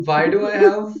why do I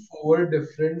have 4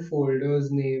 different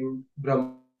folders named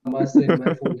Brahmastra in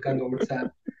my phone का notes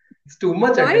app? It's too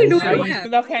much Why do you भाई attention. have?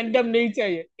 इतना fandom नहीं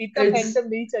चाहिए, इतना It's fandom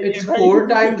नहीं चाहिए it's भाई. 4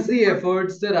 times the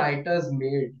efforts the writers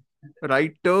made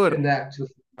Writer. in the actual.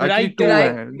 Actually, two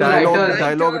Writer. Right, हैं. The writers.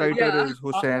 Dialogue writer, writer yeah. is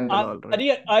Hussain Dalal,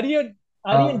 right? Aryan,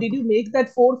 हाँ. did you make that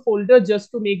 4 folder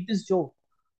just to make this joke?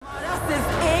 हमारा सिर्फ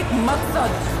एक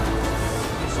मकसद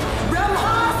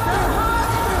ब्रह्मास्त्र.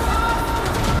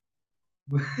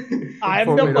 I am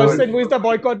For the me, person that who is the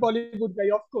boycott Bollywood guy,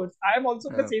 of course. I am also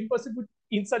the was, same person who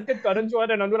insulted Karan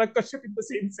Johar and Anurag Kashyap in the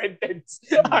same sentence.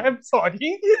 I am sorry.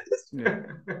 yeah.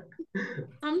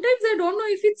 Sometimes I don't know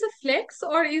if it's a flex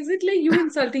or is it like you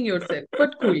insulting yourself.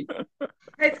 But cool.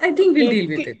 I think we'll deal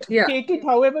with it. Yeah. Take it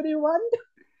however you want.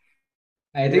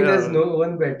 I think there's Yeah. no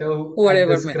one better at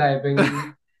Whatever, man. describing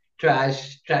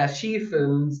trashy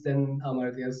films than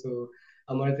Amartya. So,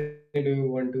 Amartya, do you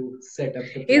want to set up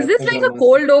the Is plot this for like a Brahmastra?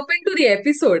 cold open to the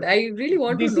episode? I really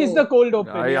want to This is know. the cold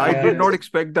open. I Yeah. did not Yes.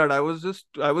 expect that. I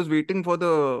was waiting for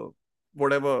the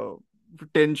whatever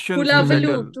tensions to Hula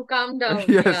settle. baloo to calm down.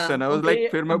 Yes, Yeah. and I was Okay.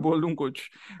 like, फिर मैं बोल दूँ कुछ.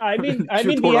 I mean, जो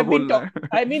we थोड़ा have been बोलना है.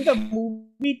 I mean, the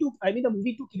movie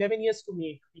took 11 years to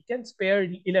make. We can spare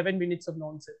 11 minutes of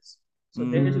nonsense. So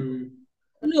there you go. Hmm.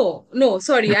 No,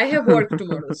 sorry. I have work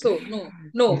tomorrow. So,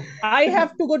 no. I have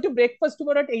to go to breakfast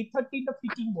tomorrow at 8:30 in the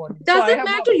freaking morning. So I Doesn't have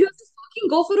matter. You have to fucking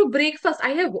go for a breakfast.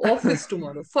 I have office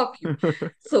tomorrow. Fuck you.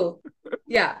 So,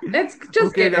 yeah. Let's just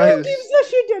Okay, get Who guys. gives a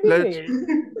shit Let's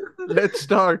anyway? let's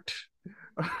start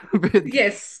with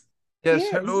Yes. yes. Yes.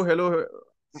 Hello.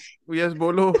 Yes,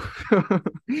 bolo.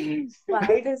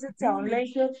 Why does it sound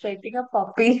like you're petting a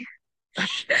puppy?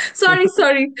 Sorry.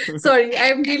 I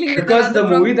am dealing with Because the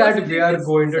another movie drunk that person we in are this.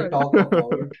 going to Sorry. talk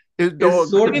about His is dog.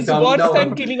 so It's dumbed worse than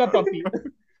down. killing a puppy.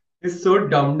 It's so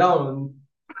dumbed down,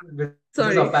 which is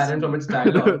Sorry. apparent from its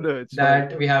dialogue, No, it's fine.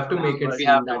 that we have to make it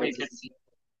seem that it's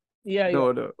Yeah.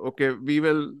 No. Okay, we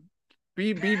will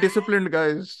be disciplined,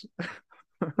 guys.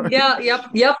 Yeah.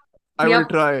 Yep. I will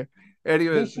try.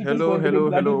 Anyways, This shit is hello. going to be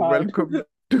bloody hard. Welcome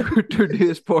to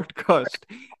today's podcast.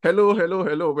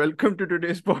 Hello. Welcome to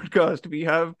today's podcast. We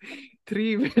have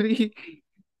 3 very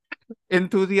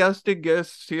enthusiastic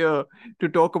guests here to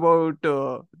talk about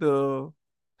the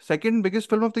second biggest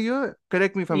film of the year.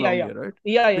 Correct me if I'm Yeah, wrong yeah. here, right?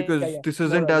 Yeah. Because this More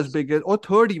isn't or as less. big as, or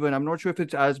third even. I'm not sure if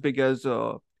it's as big as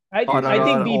I think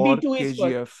RRR or BB2 is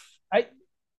quite. KGF.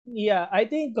 I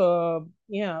think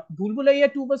Bhool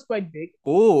Bhulaiya 2 was quite big.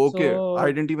 Oh, okay. So-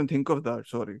 I didn't even think of that.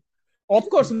 Sorry. Of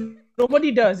course,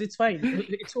 nobody does. It's fine.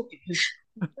 It's okay.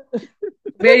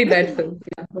 Very bad film.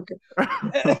 Yeah.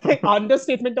 Okay.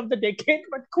 Understatement of the decade,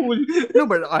 but cool. No,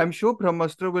 but I'm sure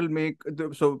Brahmastra will make.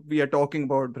 So we are talking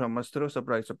about Brahmastra.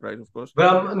 Surprise, of course. No,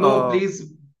 Uh,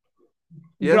 please.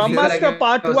 Yes, Brahmastra correct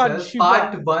Part 1, yourself. Shiva.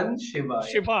 Part 1, Shiva.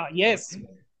 Shiva, yes.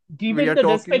 Give We it are the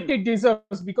talking- respect it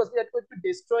deserves because we are going to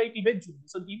destroy it eventually.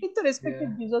 So give it the respect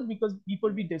it deserves because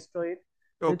before we destroy it.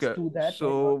 Okay. Let's do that.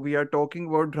 So we are talking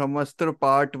about Brahmastra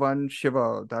Part 1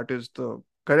 Shiva. That is the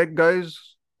correct, guys.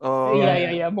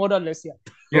 Yeah. More or less, yeah.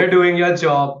 You're doing your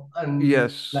job. And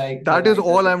Yes, like that the is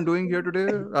all writers I'm doing here today.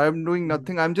 I'm doing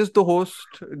nothing. I'm just the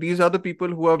host. These are the people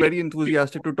who are very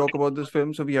enthusiastic to talk about this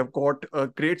film. So we have got a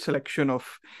great selection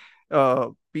of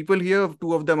people here.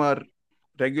 2 of them are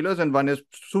regulars, and one is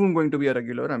soon going to be a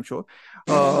regular, I'm sure.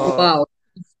 Wow.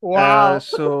 Wow.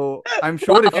 So I'm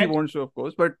sure if he wants to, of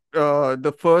course. But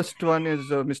the first one is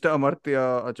Mr.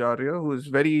 Amartya Acharya, who is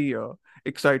very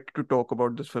excited to talk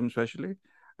about this film, especially.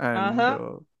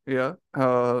 And yeah.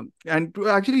 And to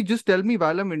actually just tell me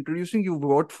while I'm introducing you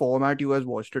what format you guys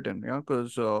watched it in, yeah?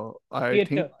 Because I Theatre.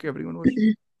 think everyone was.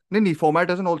 No, format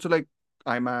doesn't also like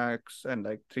IMAX and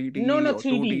like 3D No, or 3D.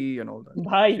 2D and all that.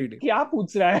 भाई 3D. क्या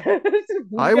पूछ रहा है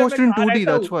भूल I गया watched मैं in कहाँ 2D,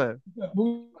 रहता that's हूँ why.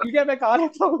 भूल गया मैं कहाँ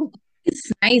रहता हूँ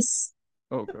It's nice.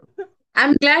 Okay.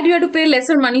 I'm glad you had to pay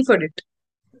lesser money for it.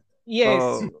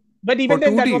 Yes, but even for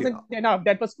then that 2D, wasn't enough.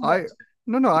 That was too I much.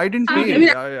 no, I didn't I pay. mean,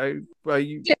 I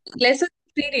lesser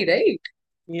 3D, right?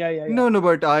 Yeah. No,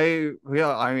 but I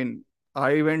mean,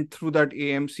 I went through that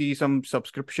AMC some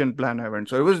subscription plan I went.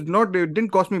 So it didn't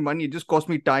cost me money. It just cost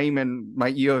me time and my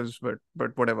ears, but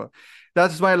whatever.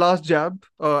 That's my last jab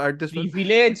at this film.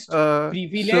 Privileged So,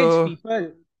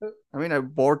 people. I mean, I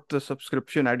bought the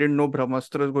subscription. I didn't know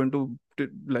Brahmastra is going to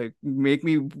like make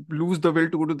me lose the will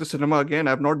to go to the cinema again.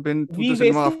 I've not been to the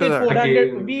cinema after that.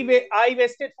 400. I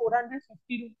wasted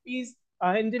 450 rupees.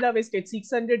 Angela wasted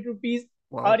 600 rupees.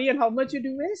 Wow. Aryan, how much did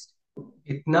you waste?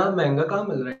 इतना महंगा कहाँ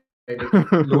मिल रहा है?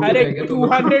 अरे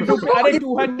 200 rupees. अरे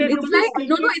 200 It's rupees. like,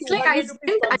 no, it's like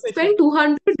I spent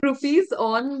 200 rupees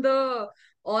on the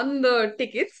on the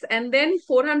tickets and then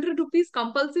 400 rupees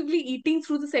compulsively eating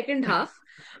through the second half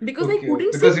because I Okay,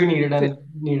 couldn't because sit you needed through it.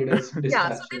 a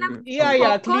Yeah, so then distraction. I'm Yeah, eating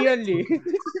yeah, popcorn clearly.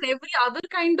 and every other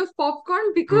kind of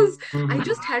popcorn because I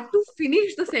just had to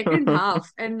finish the second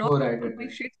half and not Oh, right, put right, my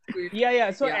right. shit through it.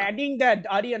 Yeah. So Yeah. adding that,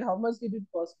 Aryan, how much did it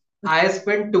cost? I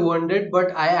spent 200,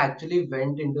 but I actually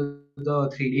went into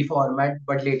the 3D format.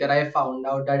 But later I found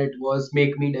out that it was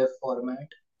Make Me Deaf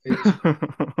format, which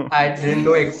I didn't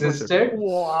know Oh shit. existed.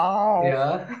 Wow.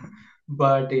 Yeah,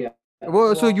 but yeah.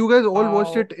 Well, so you guys all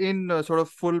watched Wow. it in sort of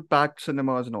full packed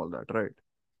cinemas and all that, right?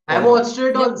 I Or not? watched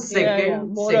it Yep. on Yeah.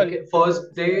 Moral.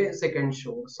 first day, second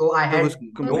show. So I So it was had First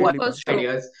day, no completely first packed. show.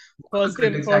 ideas what the First day,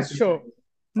 critics had first to show. say.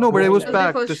 No, but it Oh was my First day,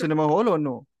 God. packed, first the show. cinema hall, or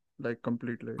no? Like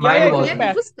completely. Yeah, Mine it was Yeah, it wasn't.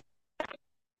 packed. was.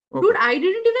 Dude, Okay. I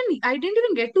didn't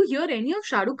even get to hear any of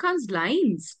Shah Rukh Khan's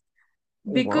lines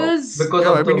Oh wow. because Because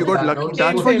Yeah, I of mean, the you got lucky. background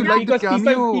That's Again, why score. you them yeah, like the because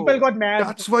people cameo. got mad.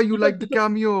 That's why you Because like the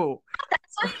cameo.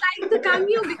 that's why I liked the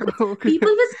cameo because Okay. people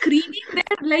were screaming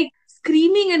there, like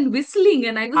screaming and whistling,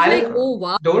 and I was like, I'll oh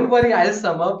wow. Don't worry, I'll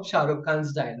sum up Shah Rukh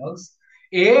Khan's dialogues.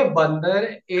 A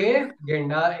bandar, A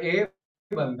genda, A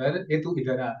bandar, A tu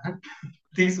idhar aa.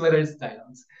 These were his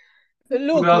dialogues. तू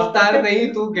look, रफ्तार whatever.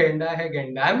 नहीं तू गेंडा है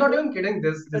गेंडा. I'm not even kidding.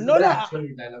 This is No, the no, actual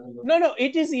dialogue. no.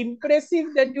 It is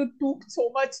impressive that you took so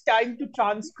much time to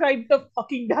transcribe the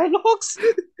fucking dialogues.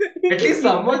 It At is least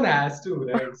someone impressive. has to,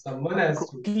 right? Someone has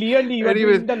to. Clearly, you are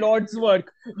Anyways, doing the Lord's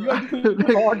work. You are doing the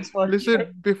like, Lord's work here.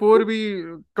 listen, before we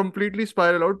completely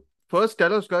spiral out, first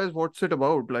tell us, guys, what's it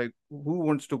about? Like, who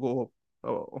wants to go?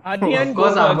 Oh. Of Aryan, go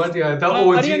course, first. Amartya, the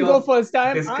OG Aryan, go of first. I'm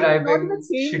not even describing saying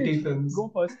this shitty shit. films.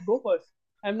 Go first. Go first.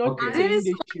 I'm not Okay. Aryan saying is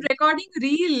the this one shit. recording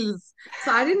reels.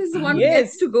 So Aryan is the one who Yes,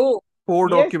 gets to go. Four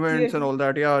yes, documents yes. and all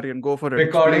that. Yeah, Aryan, go for it.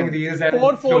 Recording Explain. reels and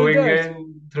Four folders.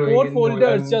 throwing in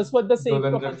Folders just for the sake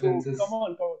Nolan of a joke. references. Come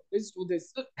on. Let's do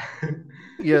this.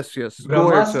 Yes, yes.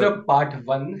 Go ahead, sir. Brahmastra Part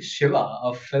 1 Shiva,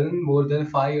 a film more than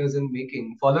 5 years in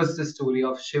making, follows the story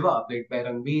of Shiva, played by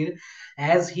Ranveer,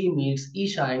 as he meets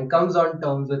Isha and comes on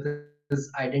terms with his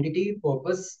identity,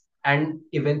 purpose, and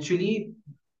eventually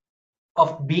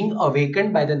of being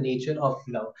awakened by the nature of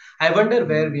love. I wonder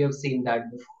where we have seen that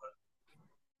before.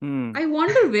 Hmm. I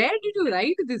wonder where did you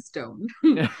write this down?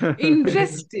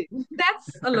 Interesting.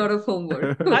 That's a lot of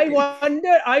homework. I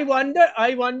Okay.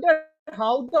 wonder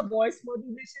how the voice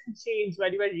modulation changed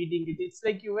when you were reading it. It's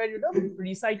like you were,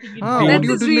 reciting it Ah, what That's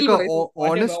do you his do like real a voice.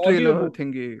 whatever, honest trailer audiobook.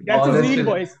 thingy? That's his real Honestly,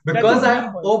 voice. That's because his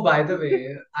real voice. by the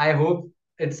way, I hope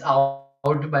it's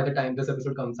out by the time this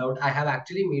episode comes out. I have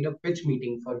actually made a pitch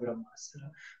meeting for Brahmastra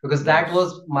because that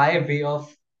was Nice. my way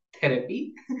of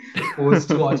therapy post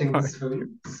watching this Nice.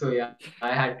 film. So yeah,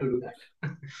 I had to do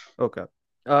that. Okay.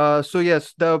 So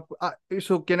yes,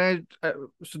 so can I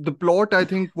so the plot, I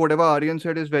think whatever Aryan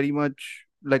said is very much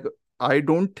like, I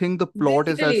don't think the plot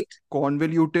Very is as relate.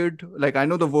 convoluted. Like, I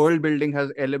know the world building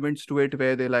has elements to it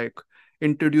where they like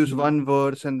introduce one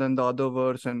verse and then the other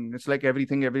verse, and it's like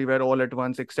everything everywhere all at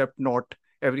once, except not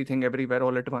everything everywhere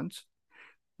all at once.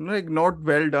 Like, not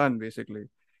well done, basically.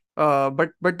 But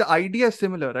the idea is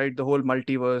similar, right? The whole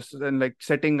multiverse and like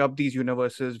setting up these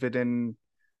universes within,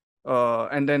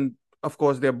 and then of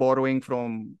course they're borrowing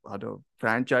from other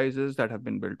franchises that have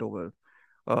been built over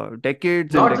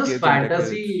decades and Not just decades and decades.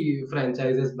 fantasy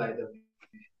franchises, by the way.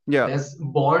 Yeah. There's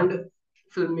Bond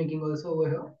filmmaking also over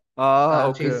here. Ah,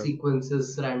 Chase okay.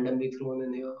 sequences randomly thrown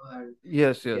in here, and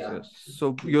Yes, yes, yeah. yes.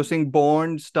 So you're saying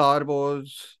Bond, Star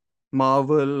Wars,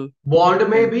 Marvel. Bond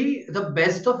may and be the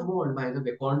best of Bond, by the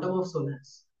way. Quantum of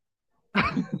Solace.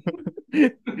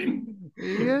 yeah,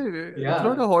 it's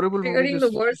not Yeah. a horrible movie. Figuring the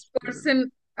Just worst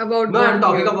person about No, I'm Bond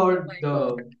talking here. Oh about my the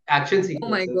God. action Oh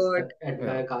my sequences, God. that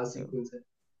entire yeah, car yeah, sequence.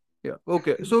 yeah.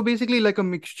 Okay. So basically, like a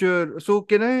mixture. So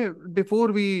can I,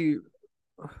 before we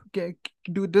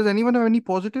does anyone have any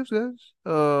positives, guys?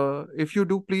 If you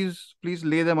do, please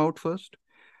lay them out first.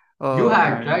 You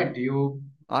had, And right? You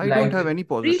I don't have liked any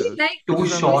Really positives liked, two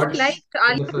because I'm really shots liked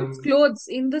in the Alia Bhatt's film. clothes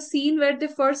in the scene where they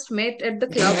first met at the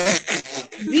club.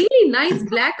 Really nice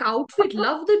black outfit.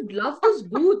 Love those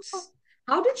boots.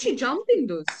 How did she jump in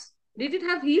those? Did it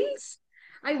have heels?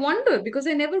 I wonder because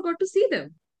I never got to see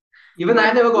them. Even I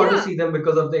But never got to yeah, see them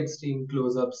because of the extreme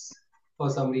close-ups for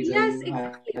some yes, reason.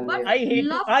 exactly. And But yeah.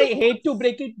 love I the hate to boots.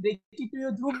 break it to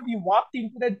you, Dhruv. We walked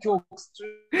into that joke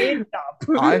straight up.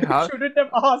 I You have. shouldn't have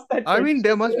asked that I mean,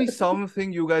 there question. must be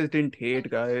something you guys didn't hate,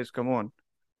 guys. Come on.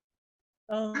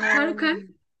 Shah Rukh Khan?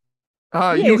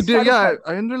 You Yes, did, Shah Rukh yeah.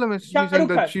 Khan. Ayandrila messaged Shah me saying Rukh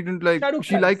that Khan. she didn't like, Shah Rukh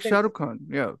she Khan. liked Shah Rukh Khan.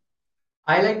 Yeah.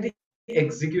 I like the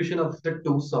execution of the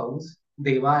two songs,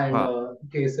 Deva and Huh.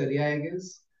 Kesaria, I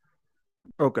guess.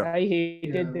 Okay. I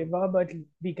hated Yeah. Deva, but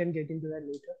we can get into that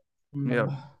later. Yeah.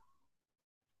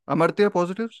 Amartya,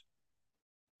 positives?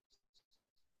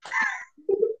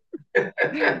 I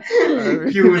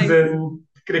Cues Nice. and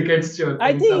crickets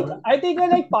chirping sound. I think I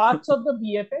like parts of the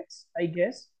VFX, I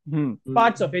guess. mean,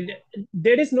 Parts of it.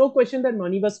 There is no question that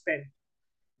money was spent.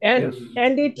 yes.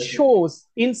 And it Definitely. shows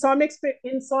in some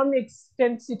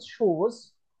extent it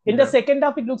shows. In the Yeah. second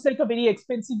half, it looks like a very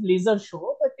expensive laser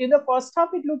show, but in the first half,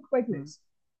 it looked quite nice.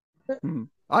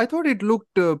 I thought it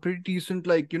looked pretty decent.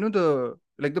 Like,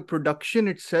 the production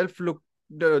itself looked,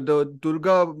 the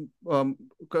Durga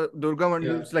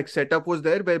Mandal's Yeah. like setup was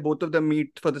there where both of them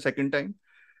meet for the second time.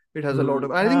 It has a lot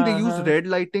of, Mm. I think they use Uh-huh. red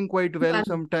lighting quite well Yeah.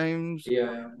 sometimes.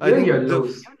 Yeah. I Even think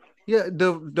yellows.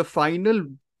 the final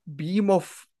beam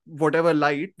of whatever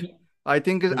light, I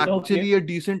think, is Mm. actually Okay. a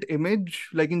decent image,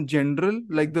 like in general,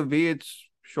 like the way it's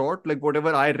shot, like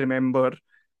whatever I remember,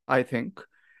 I think.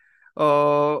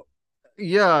 Uh,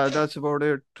 yeah, that's about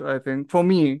it, I think, for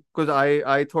me, because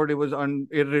I thought it was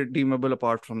irredeemable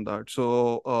apart from that.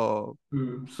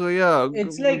 Mm. So yeah,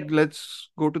 It's like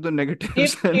let's go to the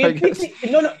negatives if then, I we guess.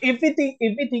 think, no, if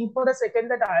we think for a second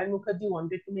that Ayan Mukherjee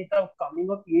wanted to make a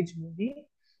coming of age movie,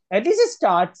 at least it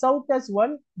starts out as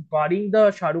one, barring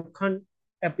the Shah Rukh Khan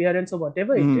appearance or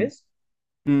whatever it Hmm. is.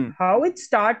 Hmm. How it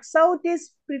starts out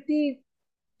is pretty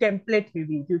template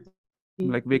heavy. If you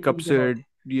Like think wake up, about Sid,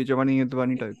 Ye Jawani Hai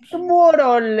Diwani types. more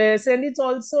or less, and it's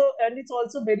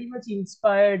also very much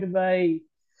inspired by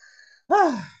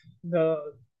the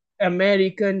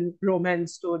American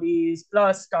romance stories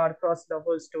plus star-crossed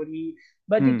lover story.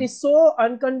 But it Hmm. is so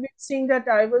unconvincing that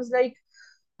I was like,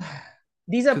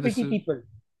 these are So this pretty is people.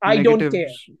 I don't care.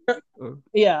 negatives. Uh,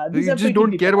 Yeah, so these you are just pretty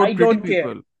don't people. care I about pretty don't care.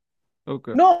 people.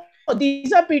 Okay. No,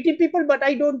 these are pretty people, but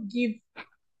I don't give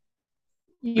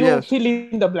you Yes. fill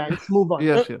in the blanks. Move on.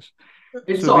 Yes. Yes.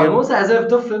 It's So we have. almost as if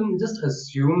the film just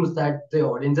assumes that the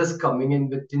audience is coming in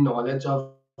with the knowledge of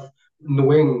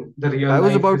knowing the real I life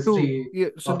was about to. history Yeah.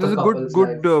 of So the this is a couple's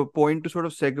life. good point to sort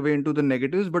of segue into the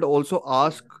negatives, but also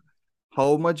ask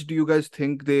how much do you guys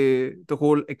think the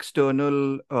whole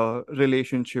external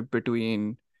relationship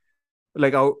between,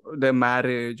 like, their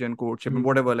marriage and courtship and Mm.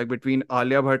 whatever, like between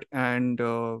Alia Bhatt and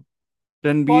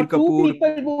Ranbir for two Kapoor.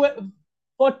 people who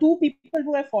for two people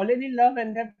who have fallen in love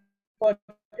and have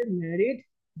gotten married,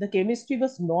 the chemistry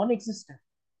was non-existent.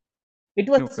 It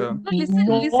was Okay. No, listen,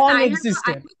 I have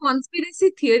non-existent. a conspiracy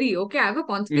theory. Okay, I have a Yeah.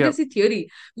 conspiracy theory,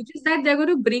 which is that they're going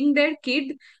to bring their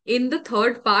kid in the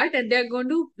third part and they're going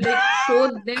to like show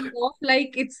them off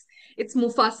like it's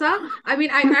Mufasa. I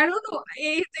mean, I don't know.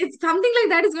 It's something like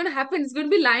that is going to happen. It's going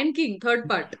to be Lion King, third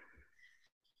part.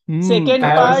 I Second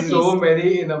have part so is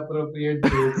many inappropriate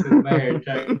jokes in my head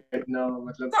right now.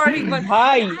 Matlab. Sorry, but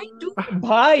bhai, I do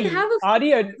bhai, have a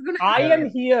feeling Aryan, it's going to I Yeah. am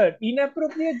here.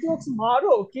 Inappropriate jokes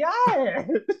मारो क्या है?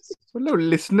 मतलब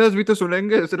listeners भी तो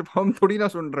सुनेंगे, सिर्फ हम थोड़ी ना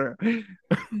सुन रहे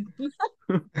हैं.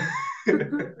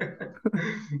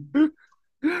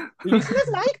 Listeners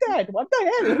like that. What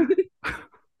the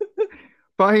hell?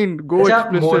 Fine, go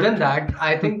Acha, more explicit. than that,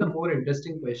 I think the more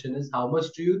interesting question is how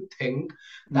much do you think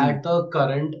Hmm. that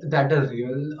the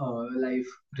real life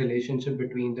relationship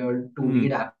between the two Hmm.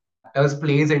 lead actors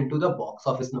plays into the box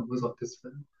office numbers of this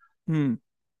film? Hmm.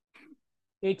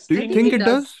 Do you I think think Extremely, it it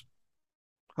does. does?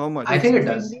 How much? I think it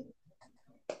does. extremely.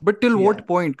 But till Yeah. what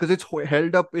point? Because it's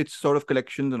held up its sort of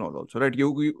collections and all also, right?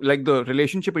 You like the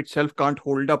relationship itself can't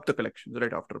hold up the collections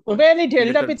right after a point. Well, it held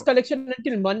Till up that its point. collection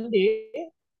until Monday.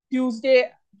 Tuesday,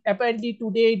 apparently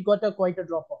today it got quite a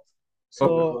drop off. Oh So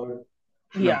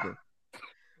God. yeah,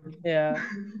 Okay. yeah,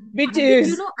 I think,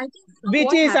 I think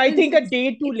what I happens think a is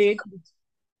day too it's late.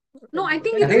 no, I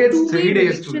think I it's think a it's two-way 3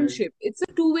 days too late. relationship. It's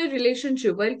a two-way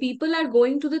relationship. While people are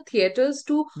going to the theaters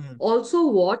to also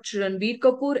watch Ranbir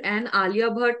Kapoor and Alia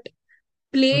Bhatt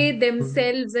play Mhm.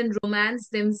 themselves and romance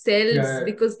Yeah, themselves yeah.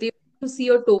 because they want to see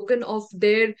a token of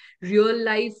their real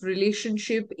life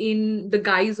relationship in the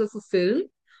guise of a film.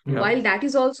 Yeah. While that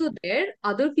is also there,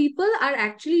 other people are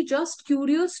actually just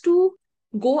curious to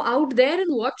go out there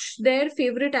and watch their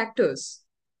favorite actors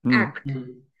Hmm. act.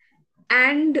 Mhm.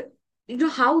 And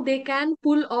how they can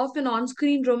pull off an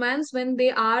on-screen romance when they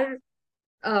are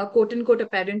quote unquote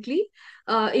apparently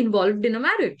involved in a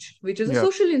marriage, which is a Yeah.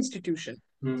 social institution.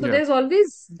 So Yeah. there's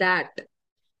always that,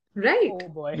 right? Oh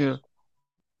boy. Yeah.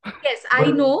 Yes, But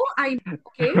I know, okay,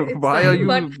 it's Why are fine,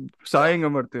 but you sighing,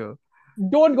 Amartya?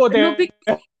 Don't go no, there.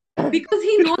 because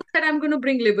he knows that I'm going to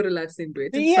bring liberal arts into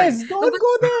it. It's fine. Yes, No, don't but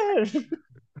go there.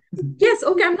 yes,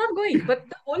 okay, I'm not going. But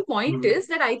the whole point Mhm. is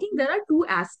that I think there are two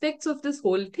aspects of this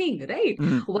whole thing, right?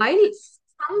 Hmm. While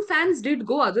some fans did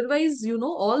go, otherwise,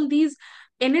 all these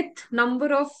nth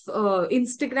number of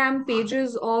Instagram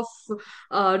pages of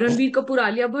Ranveer Kapoor,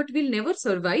 Alia Bhatt will never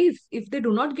survive if they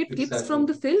do not get clips from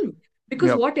the Exactly. film.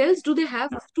 Because Yep. what else do they have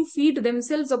to feed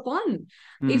themselves upon?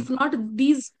 Hmm. If not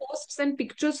these posts and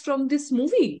pictures from this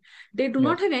movie, they do Yeah.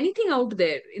 not have anything out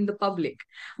there in the public.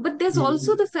 But there's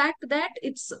also Mhm. the fact that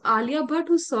it's Alia Bhatt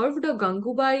who served a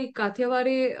Gangubai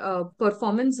Kathiaware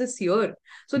performance this year.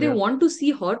 So they Yeah. want to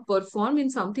see her perform in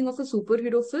something of a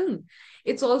superhero film.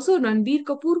 It's also Ranbir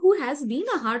Kapoor who has been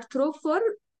a heartthrob for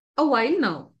a while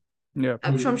now. Yeah.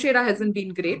 Mhm. Shamshera hasn't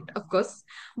been great, of course,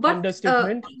 but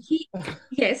Understatement. he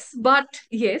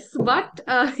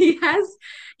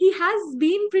has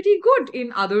been pretty good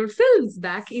in other films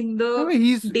back in I the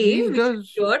mean, day, he which is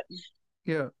does. your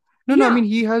Yeah. No. I yeah. mean,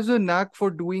 he has a knack for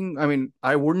doing. I mean,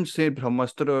 I wouldn't say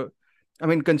Brahmastra. I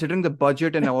mean, considering the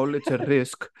budget and all, it's a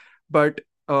risk. But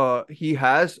he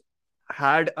has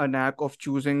had a knack of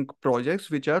choosing projects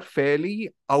which are fairly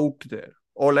out there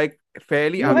or like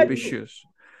fairly You had Mhm. ambitious,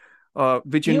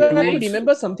 which you have to Very includes, true.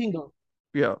 remember something though.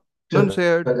 yeah. None Chalo,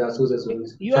 said, Jasus as well.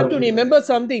 You have to Shamshi. remember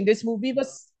something. This movie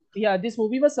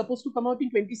was supposed to come out in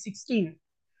 2016.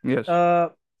 yes. Uh,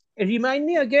 Remind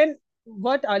me again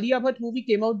what Alia Bhatt movie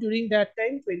came out during that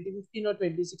time, 2015 or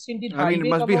 2016. Did I mean, it Highway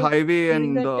must come be out Highway during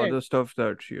and that the time? other stuff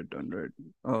that she had done,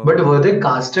 right? But were they So,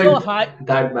 casted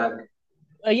that back?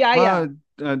 yeah.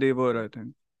 They were, I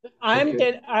think.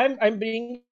 Okay. I'm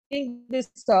bringing this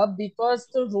up because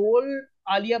the role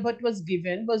Alia Bhatt was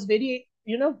given was very,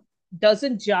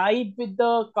 doesn't jive with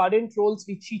the current roles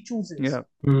which she chooses. Yeah.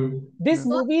 Hmm. This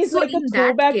Yeah. movie is So like a in that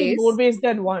throwback in more case, ways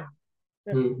than one.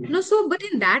 Hmm. no, so but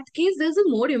in that case, there's a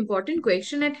more important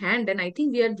question at hand, and I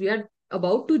think we are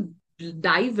about to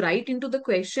dive right into the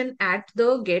question at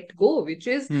the get-go, which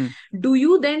is, Hmm. do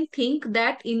you then think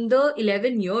that in the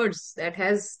 11 years that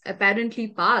has apparently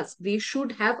passed, they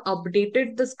should have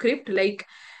updated the script? Like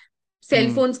cell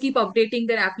Hmm. phones keep updating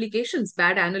their applications.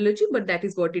 Bad analogy, but that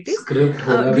is what it is. Script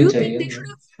होना Do भी you think चाहिए they ना. should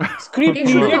have Script they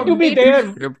should have needed to be updated?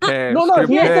 there. Script hai, No, script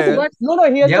here's the Yes, thing. hai.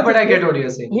 but Here's Yeah, the but I thing. get what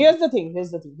you're saying. Here's the thing. Here's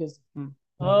the thing. Hmm.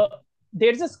 Uh,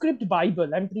 there's a script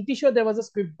Bible. I'm pretty sure there was a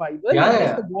script Bible Yeah, in which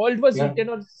yeah, the world was yeah. written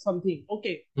or something.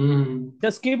 Okay. Hmm.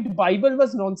 The script Bible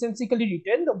was nonsensically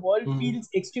written. The world Hmm. feels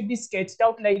extremely sketched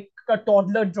out like a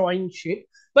toddler drawing shit.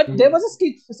 But Hmm. there was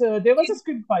a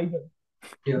script Bible.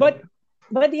 Yeah.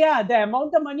 But yeah, the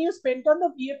amount of money you spent on the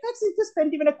VFX, if you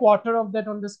spent even a quarter of that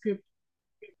on the script,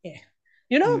 yeah.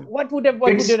 Yeah. What would it have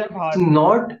It's harmed?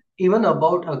 not even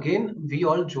about, again, we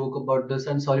all joke about this,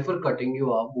 and sorry for cutting you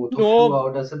off, both of you No,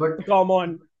 out, as but come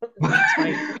on. It's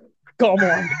fine. Come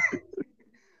on.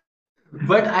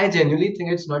 but I genuinely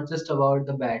think it's not just about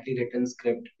the badly written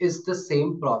script. It's the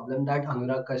same problem that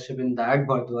Anurag Kashyap in that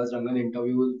Bhardwaj Rangan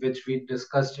interview, which we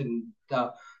discussed in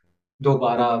the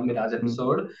Dobara Dobara. Miraj Hmm.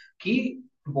 episode, कि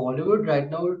Bollywood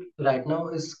right now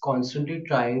is constantly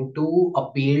trying to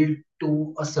appeal to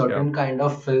a Yeah. certain kind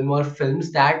of film or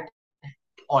films that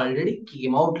already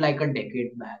came out like a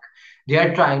decade back. They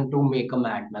are trying to make a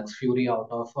Mad Max Fury out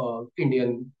of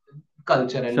Indian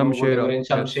culture and whatever Shamshera. in Yes.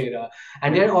 Shamshera,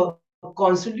 and Yeah. they're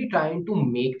constantly trying to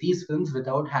make these films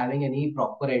without having any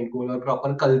proper end goal or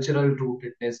proper cultural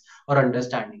rootedness or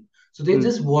understanding. So they Hmm.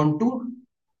 just want to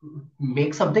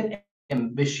make something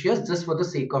ambitious just for the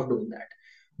sake of doing that.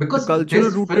 Because The cultural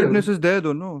this film, rootedness is there,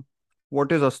 though, no?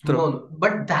 What is Astra? no,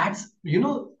 but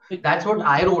that's what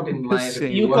I wrote in my Just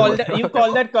review saying. or whatever. You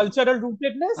call that cultural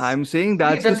rootedness? I'm saying See,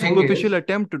 that's the the thing superficial is,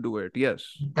 attempt to do it. Yes.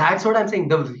 that's what I'm saying.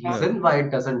 The Yeah. reason why it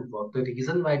doesn't work,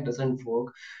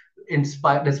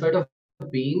 despite of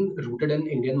being rooted in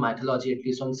Indian mythology, at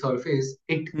least on surface,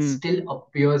 it Hmm. still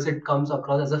appears, it comes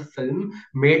across as a film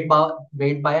made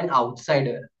by an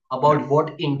outsider Yeah. about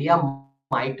what India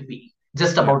might be,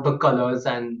 just about Yeah. the colors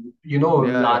and Yeah.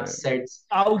 large Yeah. sets,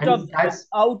 Out and of that's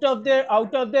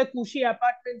their cushy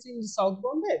apartments in South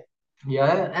Bombay.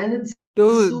 yeah, and it's The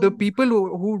so people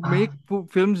who make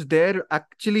films there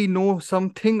actually know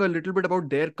something a little bit about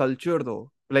their culture,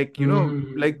 though. Like,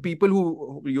 like people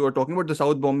who you are talking about, the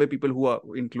South Bombay people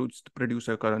who includes the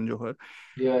producer Karan Johar.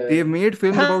 yeah, They've made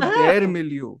films about their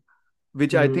milieu,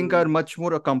 which I think are much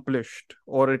more accomplished,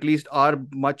 or at least are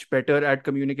much better at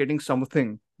communicating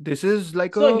something. This is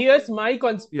like So a here's my yeah.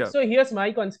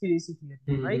 conspiracy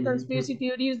theory. My conspiracy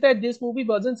theory is that this movie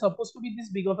wasn't supposed to be this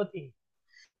big of a thing.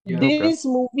 yeah. This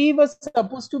movie was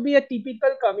supposed to be a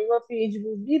typical coming of age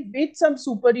movie with some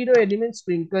superhero elements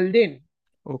sprinkled in.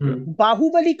 Okay.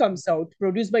 Bahubali comes out,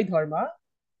 produced by Dharma.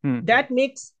 Hmm. That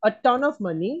makes a ton of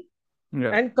money.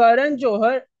 Yeah. And Karan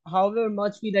Johar, however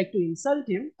much we like to insult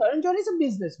him, Karan Johar is a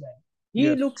businessman. He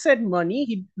Yes. looks at money,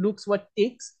 he looks what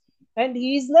ticks, and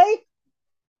he's like,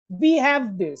 we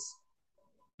have this.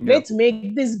 Yeah. Let's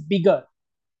make this bigger.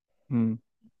 Hmm.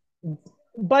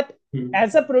 But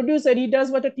as a producer, he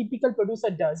does what a typical producer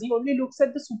does. He only looks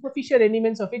at the superficial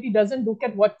elements of it. He doesn't look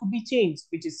at what could be changed,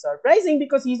 which is surprising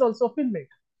because he's also a filmmaker.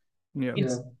 Yeah.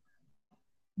 Yeah.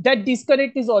 That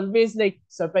disconnect is always like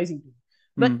surprising to me.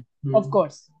 But of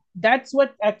course, that's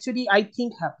what actually I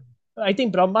think happened. I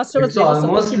think Brahmastra was It's never supposed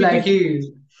almost to be like this.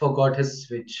 he forgot his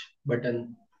switch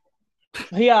button.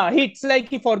 Yeah, it's like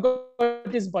he forgot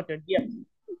his button. Yeah.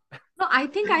 No, I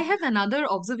think I have another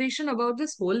observation about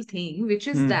this whole thing, which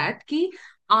is Hmm. that ki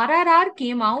RRR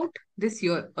came out this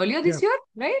year, earlier this Yeah. year,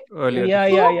 right? Earlier Yeah,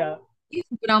 this yeah, year. yeah. If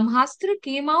Brahmastra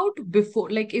came out before,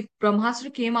 like if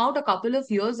Brahmastra came out a couple of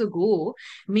years ago,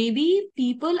 maybe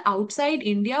people outside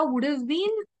India would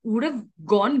have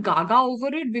gone gaga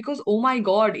over it because oh my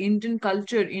God, Indian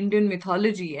culture, Indian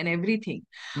mythology, and everything.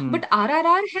 Hmm. But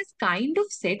RRR has kind of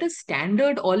set a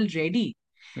standard already,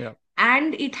 Yeah.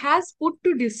 and it has put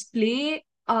to display,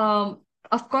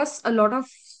 of course, a lot of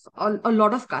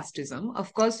casteism.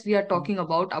 Of course, we are talking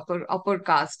about upper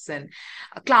castes and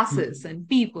classes and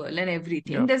people and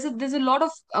everything. Yeah. There's a lot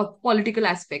of political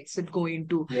aspects that go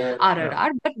into Yeah.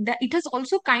 RRR, but it has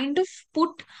also kind of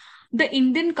put the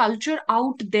Indian culture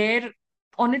out there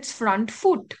on its front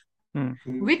foot, Hmm.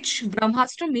 which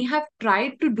Brahmastra may have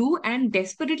tried to do and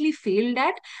desperately failed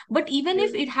at. But even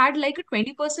if it had like a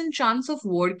 20% chance of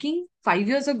working 5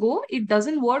 years ago, it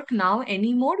doesn't work now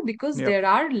anymore because Yeah. there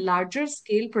are larger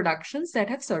scale productions that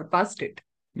have surpassed it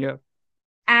Yeah.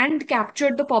 and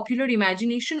captured the popular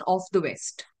imagination of the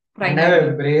West And have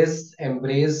primarily.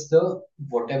 embraced the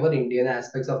whatever Indian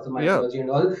aspects of the Yeah. mythology and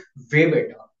all way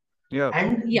better. Yeah.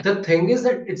 And Yeah. the thing is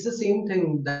that it's the same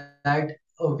thing that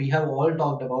we have all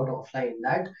talked about offline,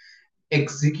 that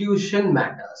execution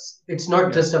matters. It's not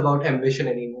Yeah. just about ambition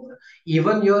anymore.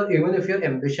 Even if your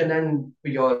ambition and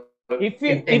your If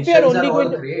intentions you're are only all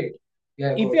going to great.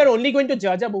 Yeah, if go you're ahead. only going to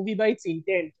judge a movie by its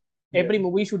intent, Yeah. every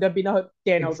movie should have been a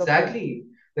 10 out of 10. Exactly.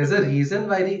 There's a reason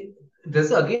why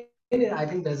there's again, I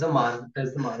think there's the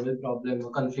Marvel problem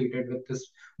conflicted with this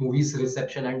movie's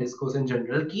reception and discourse in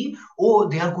general. Ki, oh,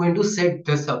 they are going to set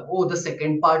this up. Oh, the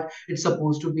second part it's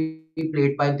supposed to be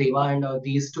played by Deva, and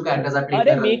these two characters are played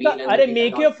by Ranveer and Nikhil and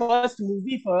Make all. your first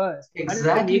movie first. Make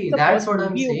Exactly, the that's first what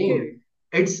I'm movie okay. saying.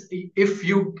 It's if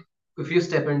you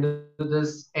step into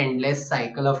this endless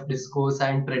cycle of discourse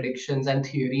and predictions and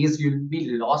theories, you'll be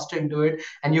lost into it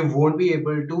and you won't be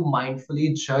able to mindfully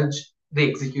judge the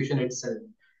execution itself.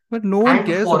 But no one And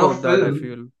cares for a about that, I film,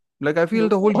 feel. Like, I feel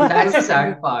the whole that's the universe thing is.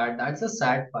 sad part. That's the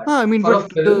sad part. I mean, For a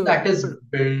but film that is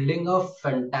building a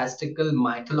fantastical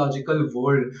mythological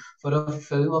world, for a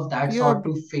film of that yeah, sort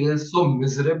to fail so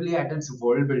miserably at its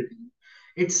world building,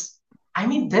 it's, I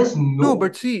mean, there's no,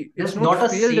 but no, see, it's there's not not a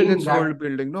failed in scene its that world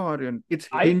building, no, Aryan. It's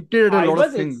I hinted at a I lot of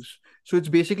was things. So it's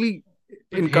basically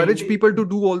it encourage hinted. people to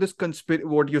do all this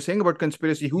what you're saying about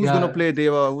conspiracy. Who's gonna Yeah, play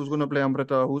Deva? Who's gonna play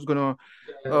Amrita? Who's gonna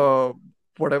yeah, uh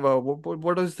whatever?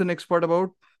 What is the next part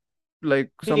about?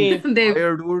 Like some Dave, They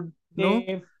fire dude? No?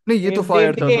 Dave, नहीं ये तो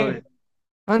fire था, Dave. sorry.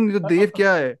 हाँ ये तो देव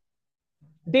क्या है?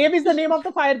 Dave is the name of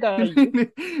the fire guy.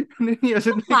 नहीं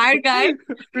ऐसे नहीं. Fire guy,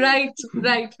 right,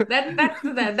 right.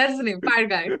 That's the name, Fire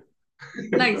Guy.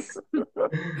 Nice.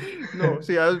 No,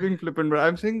 see, I was being flippant, but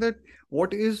I'm saying that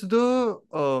what is the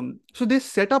so they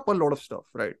set up a lot of stuff,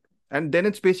 right? And then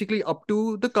it's basically up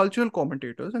to the cultural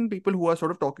commentators and people who are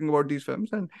sort of talking about these films,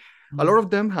 and a lot of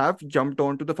them have jumped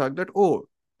on to the fact that, oh,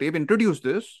 they've introduced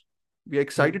this, we're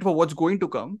excited for what's going to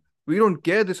come. We don't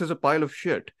care this is a pile of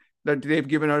shit that they've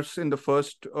given us in the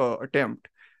first attempt,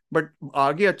 but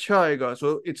आगे अच्छा आएगा.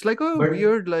 So it's like a but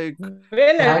weird like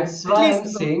Well, that's at why least, I'm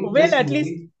saying well, this at least,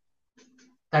 movie.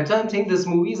 That's why I'm saying this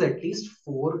movie is at least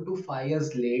 4 to 5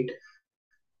 years late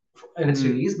in its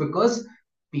release, because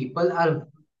people are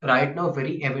right now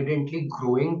very evidently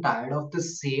growing tired of the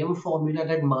same formula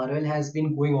that Marvel has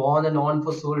been going on and on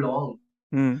for so long,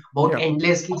 about yeah.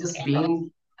 endlessly just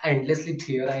being endlessly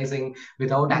theorizing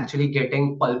without actually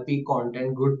getting pulpy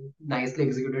content, good, nicely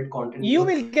executed content. you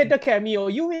will get a cameo.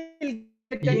 You will get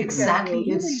a cameo. Exactly, You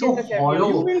will it's get a so cameo. You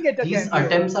hollow. will get a These cameo.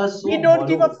 attempts are We so don't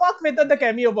give a hollow. fuck whether the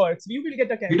cameo works. We will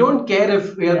get a We cameo. don't care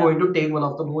if we are Yeah. going to take one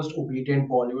of the most obedient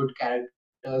Bollywood characters,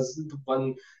 the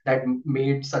one that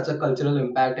made such a cultural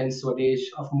impact in Swadesh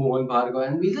of Mohan Bhargava,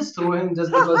 and we just throw him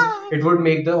just because it would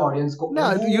make the audience go,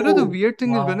 Nah, you know the oh, weird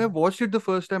thing is when I wow. watched it the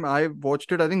first time, I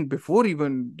watched it I think before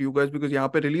even you guys because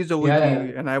यहाँ पे release हुई Yeah,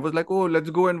 थी yeah. and I was like, oh, let's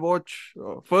go and watch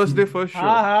first day first show.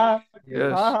 Ha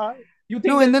Yeah. ha. You No,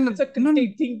 think and then that's a no,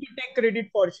 thing to take credit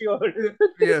for sure.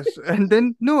 yes, and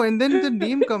then no, and then the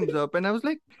name comes up and I was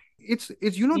like, it's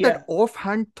you know Yeah. that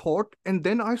offhand thought, and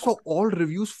then I saw all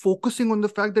reviews focusing on the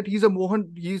fact that he's a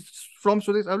Mohan, he's from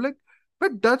Swades. I'm like,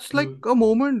 but that's like Hmm. a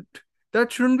moment.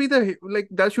 That shouldn't be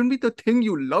that shouldn't be the thing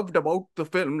you loved about the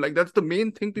film. Like that's the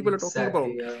main thing people are talking about.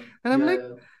 Exactly. Yeah. And I'm Yeah. like,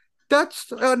 Yeah. that's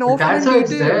an But that's offhand why it's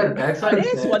detail. there. That's why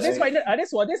it's there, right?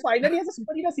 Swades finally has a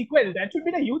superhero sequel. That should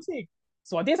be the huge thing.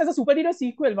 Swades has a superhero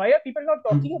sequel. Why are people not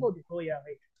talking about it? Oh yeah,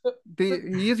 wait.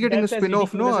 He is getting a That's as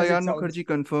spin-off, no? ridiculous as it Ayan sounds. Mukherjee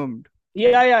confirmed.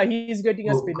 Yeah, he's getting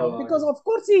a Oh spin-off because God. of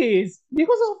course he is.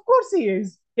 Because of course he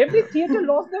is. Every theater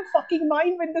lost their fucking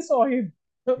mind when they saw him.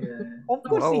 Yeah. Of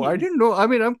course Wow, he I is. didn't know. I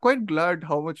mean, I'm quite glad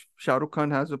how much Shah Rukh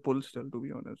Khan has a pull still, to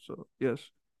be honest. So yes,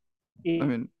 I He,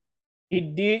 mean,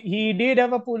 he did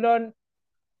have a pull on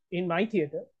in my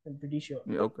theater, I'm pretty sure.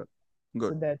 yeah, okay, So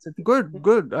good, that's a thing.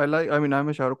 good. I mean, I'm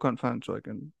a Shah Rukh Khan fan, so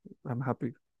I'm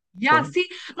happy for Yeah, him. see,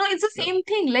 no, it's the Yeah. same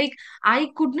thing. Like,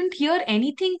 I couldn't hear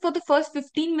anything for the first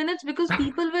 15 minutes because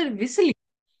people were whistling.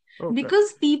 Okay.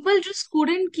 Because people just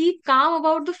couldn't keep calm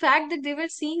about the fact that they were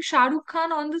seeing Shah Rukh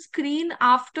Khan on the screen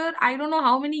after I don't know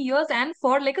how many years and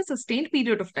for like a sustained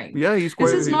period of time. Yeah, he's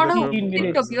This quite. is not a 15 frequent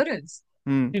minutes. appearance.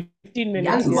 15 Yeah,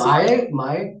 minutes, And yeah. see,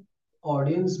 my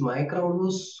audience, my crowd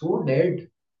was so dead.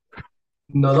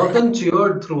 None of them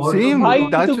cheered throughout the Same. भाई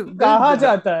movie. तू That's कहाँ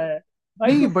जाता है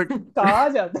भाई Nee, तू but कहाँ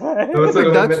जाता है दो सौ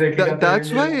but लोग में देखेगा तो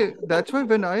that's India. why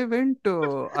when I went,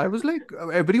 I was like,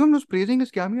 everyone was praising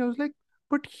his cameo. I was like,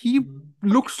 but he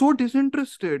looked so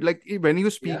disinterested. Like when he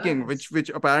was speaking, Yes. which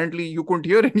apparently you couldn't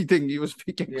hear anything he was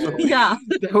speaking. Yeah. So yeah.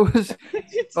 that was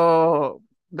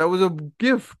that was a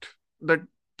gift that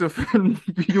the film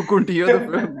you couldn't hear the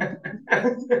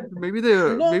film. Maybe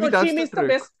No, that's she the missed the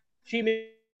trick. best. She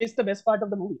missed the best part of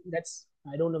the movie.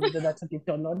 I don't know whether that's a gift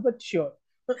or not, but sure.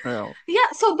 Yeah. Yeah,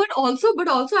 so but also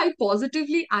I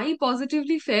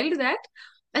positively felt that,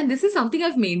 and this is something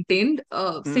I've maintained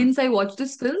since I watched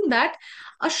this film, that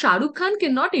a Shah Rukh Khan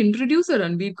cannot introduce a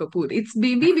Ranbir Kapoor. It's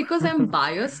maybe because I'm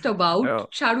biased about Yeah.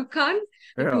 Shah Rukh Khan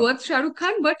Yeah. towards Shah Rukh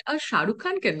Khan, but a Shah Rukh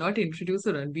Khan cannot introduce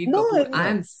a Ranbir No, Kapoor. I Yeah.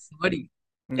 am sorry.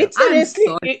 Yeah. it's the I'm wrestling.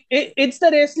 sorry. It's the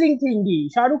wrestling thingy.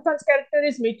 Shah Rukh Khan's character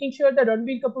is making sure that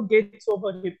Ranbir Kapoor gets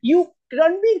over him.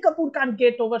 Ranbir Kapoor can't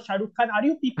get over Shah Rukh Khan. Are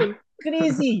you people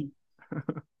crazy?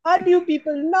 Are you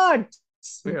people nuts?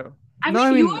 Yeah. I No, I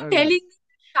mean, you mean, are telling me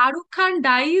Shah Rukh Khan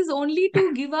dies only to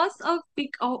give us a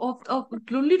pic of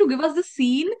only to give us the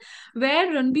scene where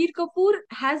Ranbir Kapoor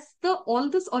has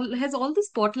has all the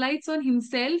spotlights on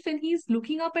himself and he's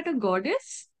looking up at a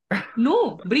goddess. No,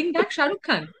 bring back Shah Rukh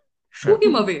Khan. Shoo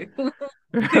him away.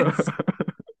 It's-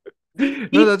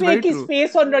 No, that's very Deep fake his true.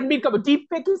 face on Ranbir Kapoor. Deep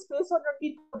fake his face on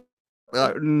Ranbir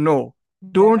Kapoor. No,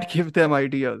 don't give them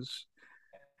ideas.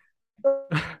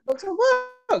 Also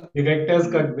work. Director's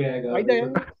cut में आएगा Why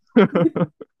अभी the तो.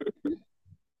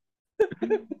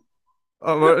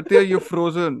 Amartya, you're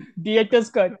frozen. Director's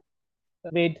cut.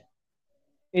 Wait,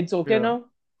 it's okay Yeah. now?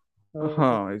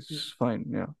 It's fine.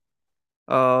 Yeah.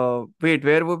 Wait,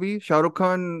 where were we? Shah Rukh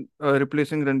Khan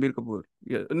replacing Ranbir Kapoor.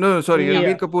 Yeah. No, sorry, Yeah.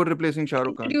 Ranbir Kapoor replacing Shah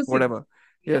Rukh Khan. Introducing. Whatever.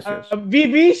 Yes, yes. We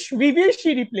wish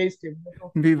she replaced him.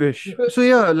 We wish. So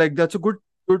yeah, like that's a good.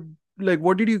 Like,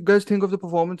 what did you guys think of the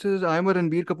performances? I'm a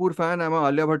Ranbir Kapoor fan. I'm a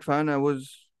Alia Bhatt fan.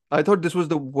 I thought this was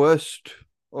the worst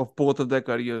of both of their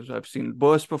careers. I've seen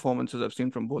worst performances I've seen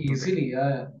from both of them. Easily,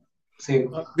 yeah. Same.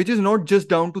 Which is not just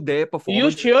down to their performance.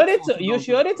 You sure also it's down to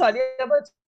the- Alia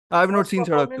Bhatt's I have not first seen Sadak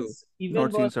 2. performance, even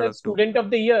Not seen worse than Sadak 2. Student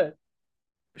of the Year?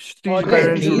 She's Or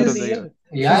better in At Student of least- the Year.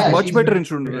 Yeah, She's much she's better in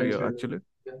Student of better the in Year, Student. actually.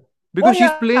 Yeah. Because she's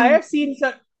yeah, playing. I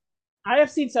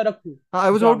have seen Sadak 2. I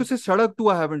was about to Drunk. say Sadak 2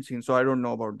 I haven't seen, so I don't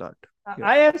know about that. Yeah.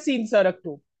 I have seen Sadak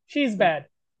 2. She's bad.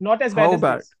 Not as bad How as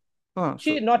bad? this.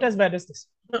 So, Not as bad as this.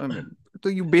 I mean, so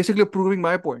you basically are proving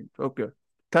my point. Okay.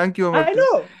 Thank you, I Amartya.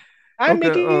 know. I'm Okay,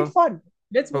 making it fun.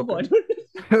 Let's move okay.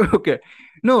 on. Okay.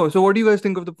 No, so what do you guys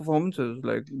think of the performances?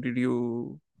 Like,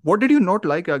 what did you not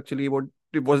like actually?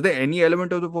 Was there any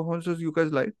element of the performances you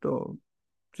guys liked, or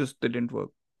just they didn't work?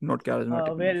 Not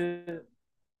charismatic enough?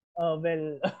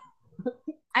 Well,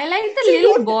 I like the See,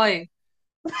 little don't- boy.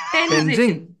 Tenzing,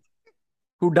 Tenzing.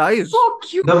 who dies? So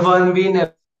cute. The one we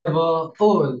never. Oh,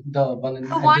 the one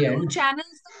The at one the who end.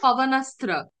 channels the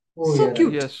Pavanastra. Oh, So yeah,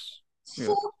 cute. Yes.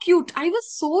 So cute. I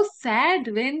was so sad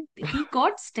when he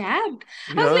got stabbed.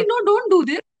 I was Yeah. like, no, don't do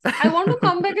this. I want to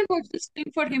come back and watch this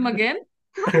film for him again.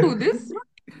 Don't do this.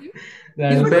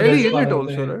 That's He's the barely best in part it of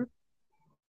the also, film.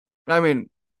 right? I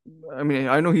mean,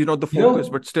 I know he's not the You know- focus,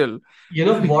 but still. You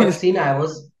know what He's- scene I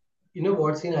was? You know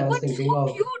what scene I was But thinking so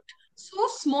of? cute. So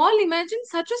small. Imagine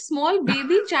such a small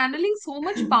baby channeling so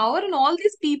much power and all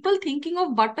these people thinking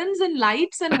of buttons and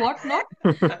lights and whatnot.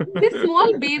 This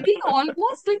small baby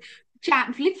almost like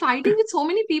like fighting with so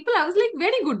many people. I was like,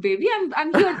 very good, baby.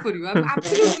 I'm here for you. I'm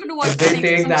absolutely going to watch the They next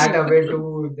take that season. away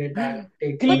too. They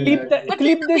take away Clip that too. But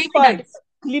clip then the this baby part. dies.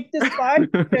 Clip this part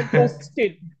and post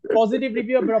it. Positive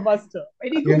review of Brahmastra.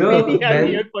 Very You good, baby. know, I'm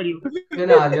here for you. when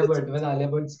Alia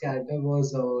Bhatt's character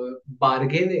was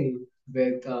bargaining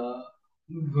with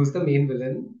who's the main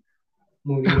villain?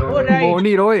 Mooney Roy. Oh right.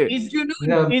 Moni Roy. Is Junoon.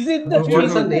 No, is it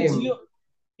what's her the name?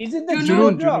 is it the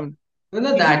Junoon. Geodrop? Junoon. No,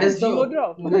 Is it that the is the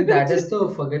Geodrop? no, that is the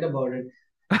forget about it.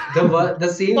 The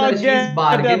scene where she's Forget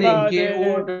bargaining, about "Ke,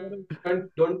 oh,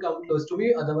 it. don't come close to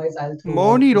me, otherwise I'll throw out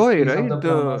Moni this Roy, piece of right? the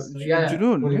The Brahmastra." Yeah,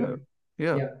 Junoon. Mooney Yeah. Roy.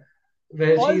 Yeah. Yeah,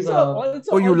 where she's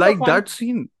Oh, you Also like fun. that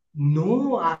scene?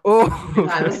 no, I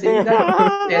was saying that.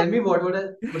 Oh. Tell me what would I?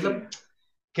 मतलब,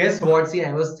 guess what scene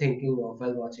I was thinking of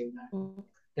while watching that?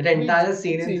 That Which entire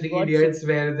scene in scene? Three What scene? Idiots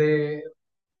where they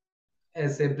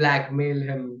say blackmail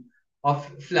him of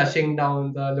flushing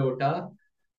down the lota.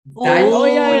 Oh That's yeah, Oh,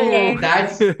 yeah, yeah. yes.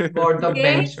 that's what the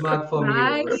Yes, benchmark for me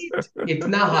was. right.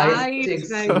 इतना high Right,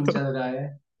 stakes right. scene चल रहा है.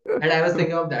 And I was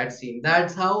thinking of that scene.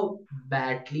 That's how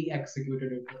badly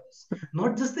executed it was.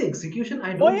 Not just the execution,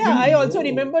 I Oh don't yeah, even I also know.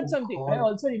 remembered Oh something. I God.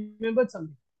 also remembered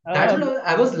something. That's what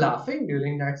I was laughing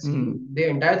during that Hmm. scene. The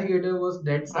entire theater was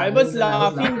dead I was silent and I was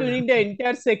laughing during the laughing.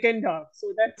 entire second half.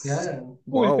 So that's Yeah. cool.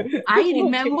 Wow. I Okay.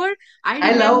 remember, I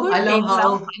I love remember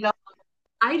how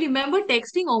I remember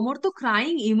texting Omar to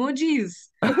crying emojis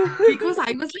because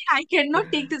I was like, I cannot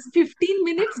take this. 15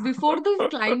 minutes before the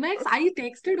climax, I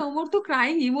texted Omar to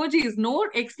crying emojis. No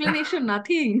explanation,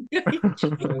 nothing. I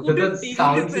the couldn't take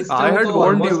sound this system I was had so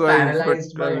warned you almost guys, but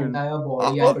paralyzed I my mean, entire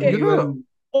body. I couldn't Okay. you know, even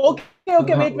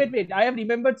Okay, uh, wait. I have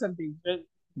remembered something.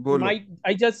 bolo.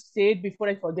 I just say it before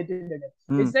I forget it again.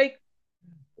 Hmm. It's like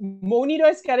Moni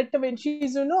Roy's character when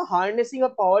she's harnessing her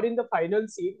power in the final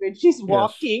scene, when she's Yes.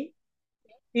 walking,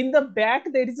 in the back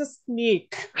there is a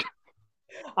snake.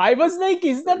 I was like,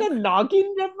 is that a Nagin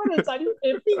reference? Are you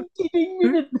effing kidding me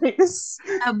with this?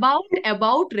 About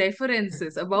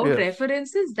references,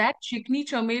 Yes. that Chikni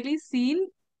Chameli scene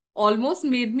almost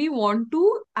made me want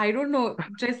to, I don't know,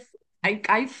 just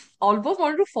almost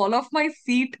wanted to fall off my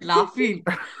seat laughing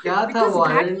क्या था because वो?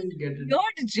 I that was didn't get a it.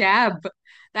 weird jab.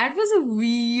 That was a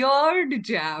weird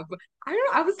jab. I don't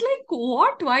know. I was like,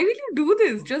 what? Why will you do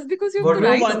this? Just because you have What the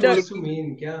was No it rights to wonder. supposed to it.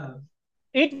 mean? क्या?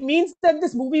 It means that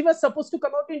this movie was supposed to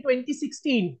come out in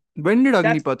 2016. When did That's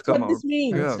Agnipath come what this out?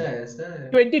 means. Yeah. ऐसा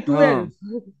है. 2012.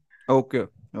 Okay.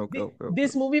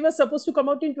 This movie was supposed to come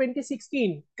out in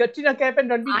 2016. Katrina Kaif and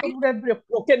Ranbir I Kapoor had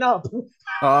broken up.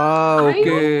 Ah, I don't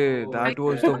okay. Oh, That I was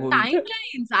don't the know whole.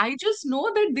 timelines. I just know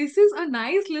that this is a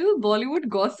nice little Bollywood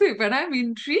gossip and I'm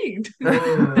intrigued.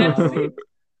 oh That's wow.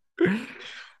 it.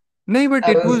 No, but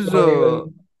I it was was not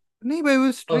even no, but it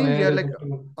was strange. Yeah, aware like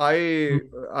of it.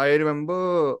 I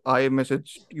remember I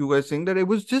messaged you guys saying that it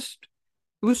was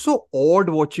so odd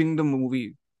watching the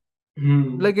movie.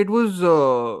 Hmm. Like it was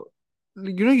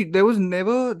there was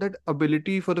never that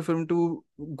ability for the film to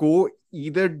go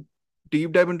either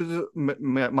deep dive into the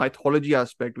mythology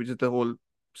aspect, which is the whole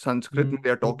Sanskrit Hmm. they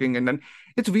are talking, and then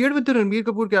it's weird with the Ranbir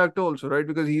Kapoor character also, right?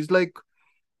 Because he's like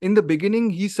in the beginning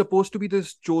he's supposed to be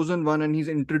this chosen one and he's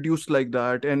introduced like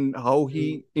that, and how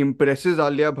he impresses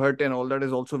Alia Bhatt and all that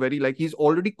is also very like he's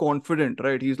already confident,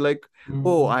 right? He's like,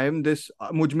 oh, Hmm. I am this,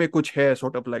 mujh mein kuch hai,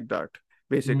 sort of like that,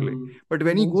 basically. Hmm. But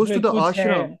when he मुझ goes to में the कुछ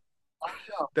है.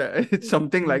 ashram, it's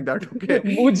something like that, okay?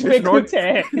 मुझ में It's not. कुछ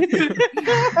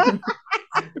है.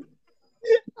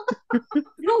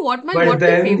 You know what But my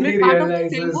then he favorite part of the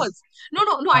film realizes, was?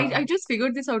 No, I just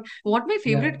figured this out. What my yeah.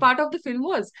 favorite part of the film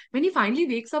was when he finally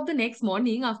wakes up the next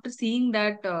morning after seeing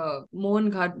that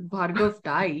Mohan Bhargav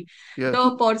die. Yes.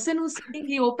 The person who's sitting,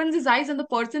 he opens his eyes and the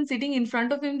person sitting in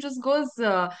front of him just goes,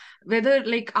 whether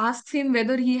like asks him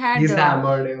whether he had He's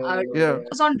hammered. Yeah.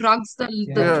 was on drugs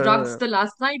Yeah. the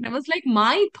last night. And I was like,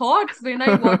 my thoughts when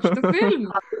I watched the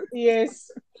film.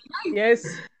 Yes. Yes.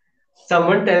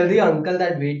 Someone tell the uncle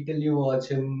that wait till you watch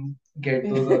him get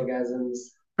those orgasms.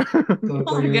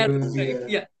 So you will be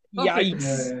Yeah. Perfect.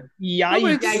 Yikes. yeah. No,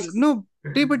 but Yikes. it's no,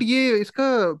 but ये इसका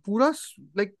पूरा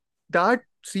like that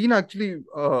scene actually,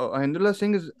 Ahindullah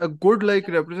Singh is a good like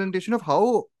representation of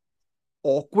how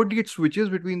awkwardly it switches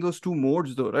between those two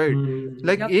modes, though, right?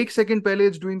 Like Yep. 1 second pehle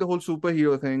it's doing the whole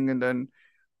superhero thing, and then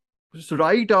just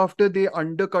right after they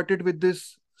undercut it with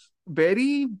this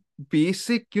very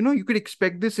basic, you could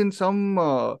expect this in some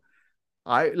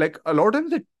I like a lot of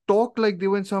times they talk like they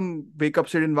were in some wake up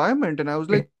set environment, and I was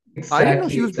like, I didn't know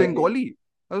she was Exactly. Bengali.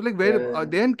 I was like, where are Yeah.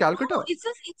 they in No, no, Calcutta? it's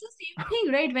the same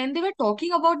thing, right? When they were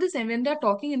talking about this, and when they're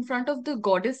talking in front of the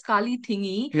goddess Kali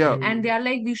thingy, Yeah. and they are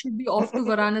like, we should be off to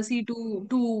Varanasi to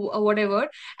whatever,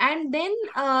 and then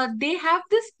they have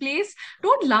this place.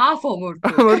 Don't laugh, Amurtyo.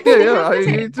 Amartya, They yeah.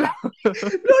 have this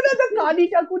No, the Kali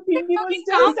Thakur thingy was fucking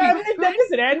just, charming, I'm like, that right?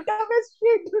 is random as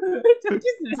shit. That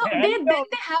is So random.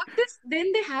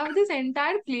 then they have this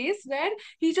entire place where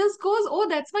he just goes, oh,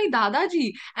 that's my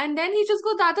Dadaji, and then he just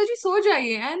goes, Dadaji so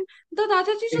jaiye, and the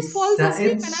Dadaji just falls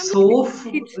asleep, and I'm It's like,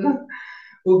 so. kitchen.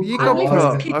 Oh Ye I'm kab like, God. this tha?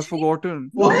 I've kitchen.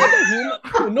 forgotten.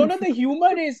 No, no, the humor.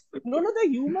 The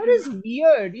humor is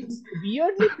weird. It's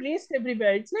weirdly placed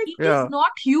everywhere. It's like, It is Yeah.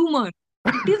 not humor.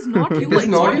 It is not It humor. is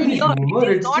It's not not even weird. humor.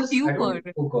 It is It's not just I humor.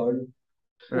 don't. Oh God.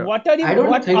 Yeah. what are you? I don't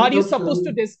What think are you the supposed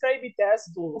to film. describe it as,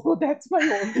 though? That's my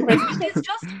own It question. is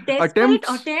just desperate Attempts.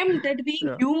 attempt at being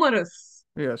Yeah. humorous,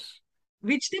 Yes.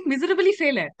 which they miserably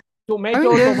fail at. I mean,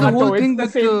 Tomato, there's the whole tomato. It's thing the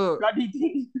with same bloody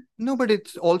thing. no, but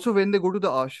it's also when they go to the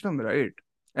ashram, right?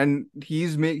 And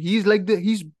he's like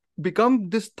he's become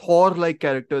this Thor-like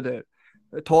character there.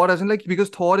 Thor, as in like, because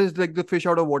Thor is like the fish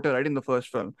out of water, right, in the first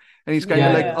film, and he's kind of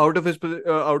Yeah, like yeah.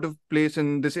 out of place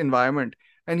in this environment,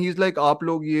 and he's like, "Aap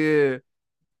log ye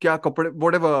kya kapde,"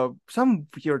 whatever, some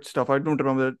weird stuff. I don't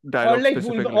remember the dialogue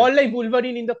specifically. All like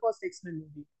Wolverine in the first X-Men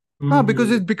movie. Because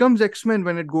Mhm. it becomes X-Men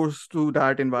when it goes to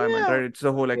that environment, Yeah. right? It's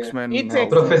the whole Yeah. X-Men It's house.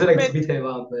 Professor X X-Men. भी थे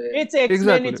वहाँ पे. It's X-Men.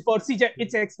 Exactly.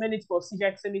 It's X-Men. It's Percy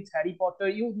Jackson. It's Harry Potter.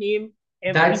 You name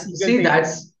every That's single see, thing.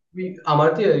 that's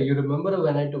Amartya. You remember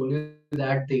when I told you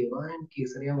that Deva and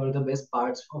Kesariya were the best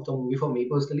parts of the movie for me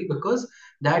personally, because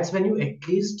that's when you at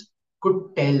least could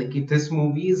tell that this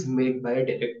movie is made by a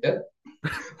director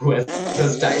who has the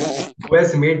style, who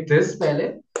has made this pehle.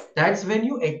 That's when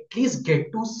you at least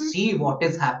get to see what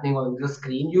is happening on the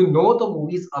screen. You know the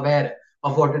movie is aware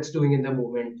of what it's doing in the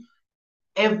moment.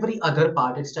 Every other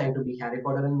part, it's trying to be Harry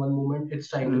Potter in one moment, it's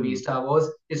trying to be Star Wars,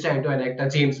 it's trying to enact a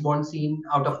James Bond scene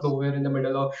out of nowhere in the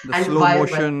middle of. The And slow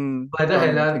motion why the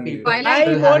hell gun are thingy. people Twilight.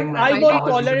 still having I magic won't powers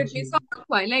in the tolerate machine? Based on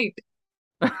Twilight.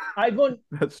 I won't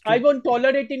That's I true. won't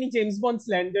tolerate any James Bond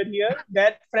slander here.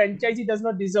 That franchise does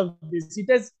not deserve this.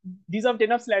 It has deserved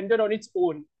enough slander on its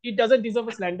own. It doesn't deserve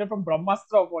a slander from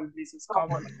Brahmastra of all places.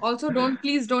 Come on. Also,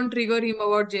 please don't trigger him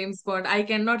about James Bond. I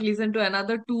cannot listen to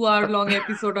another 2 hour long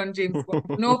episode on James Bond.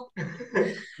 Nope.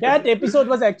 That episode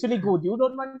was actually good. You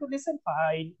don't want to listen?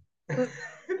 Fine.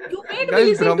 You made me Guys,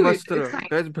 listen to it. It's Brahmastra. fine.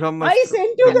 Guys, I Brahmastra.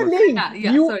 sent you the Brahmastra. link.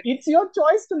 Yeah, sorry. It's your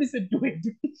choice to listen to it.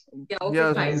 Yeah, okay,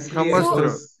 Yeah, fine. Nicely, it Brahmastra. was out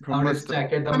of Brahmastra.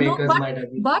 bracket. The No, makers might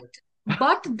have been.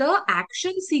 but the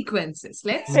action sequences.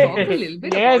 Let's talk a little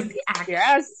bit Yes, about the action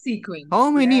yes. sequence. How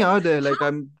many Yes. are there? Like,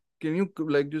 can you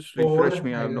like just refresh Four,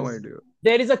 me? I have I no guess. idea.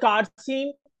 There is a car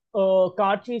scene,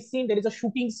 car chase scene. There is a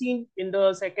shooting scene in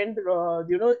the second,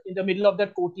 in the middle of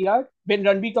that courtyard when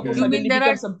Ranbir Kapoor Yeah. You suddenly mean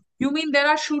becomes a. You mean there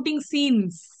are shooting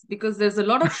scenes because there's a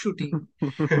lot of shooting.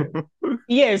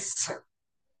 Yes,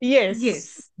 yes,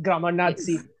 Yes. grammar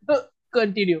Nazi. Yes.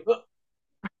 Continue.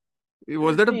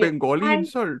 Was that a Yeah. Bengali And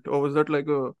insult, or was that like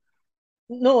a?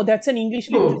 No, that's an English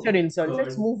Oh, literature insult.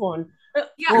 Let's God. move on.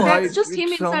 yeah, Oh, that's just it him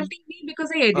sound. insulting me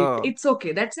because I edit. Ah, It's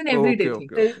okay. That's an everyday okay, thing.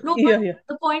 okay. No, Yeah, but yeah.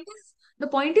 the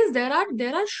point is there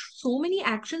are so many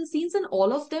action scenes and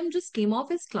all of them just came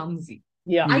off as clumsy.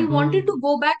 Yeah. I Mhm. wanted to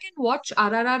go back and watch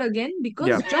RRR again because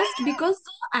Yeah. just because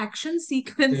the action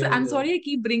sequence, Same I'm here. sorry I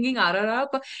keep bringing RRR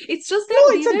up. It's just No,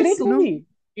 that it's they a were great so movie.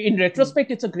 In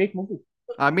retrospect, it's a great movie.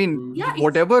 I mean, yeah, it's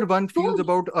whatever one so feels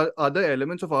about other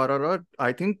elements of RRR,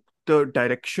 I think the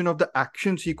direction of the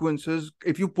action sequences,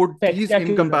 if you put these in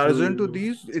Spectacular. comparison to Mm.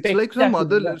 these, it's like some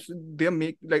Spectacular. other. They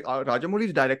make like Rajamouli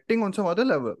is directing on some other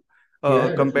level.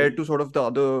 Yeah, Compared to sort of the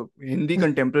other Hindi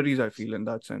contemporaries, I feel in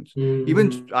that sense. Mhm.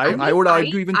 Even I mean, would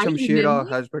argue even I Shamshera remember,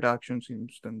 has better action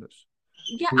scenes than this.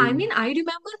 yeah, I mean, I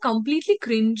remember completely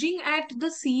cringing at the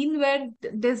scene where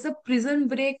there's a prison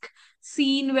break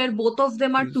scene where both of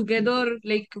them are together,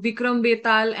 like Vikram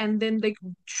Betal, and then like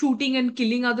shooting and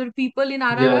killing other people in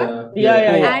RRR. Yeah.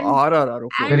 Yeah. And RRR,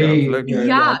 okay. Very- I was like, yeah,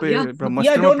 yeah, यहाँ पे yeah. ब्रह्मास्त्र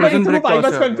Yeah, में don't worry, prison break Dhruv. I कहाँ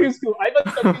was से आ गया? confused too.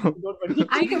 Don't worry.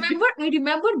 I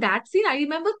remember that scene. I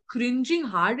remember cringing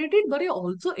hard at it, but I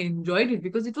also enjoyed it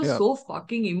because it was Yeah. so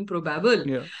fucking improbable.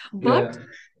 Yeah. But Yeah.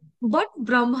 But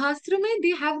Brahmastra mein, they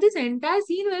have this entire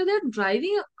scene where they're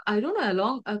driving, I don't know,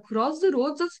 across the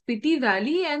roads of Spiti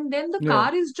Valley, and then the Yeah.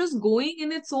 car is just going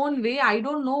in its own way. I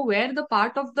don't know where the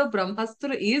part of the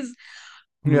Brahmastra is,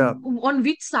 Yeah. on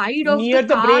which side of Near the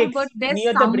the car, brakes. but there's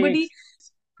Near the somebody,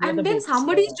 brakes. Near the and then brakes.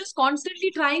 somebody is just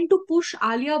constantly trying to push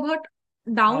Alia Bhatt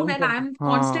down, How and can I'm हाँ.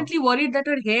 constantly worried that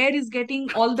her hair is getting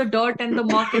all the dirt and the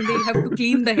muck, and they'll have to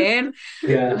clean the hair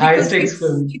Yeah, high because stakes it's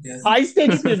film. Yeah. it's high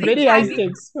stakes film, very high exactly.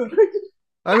 stakes.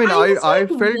 I Yeah, mean, I was I like,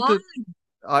 felt why? that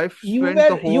I've You spent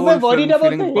the were whole worried film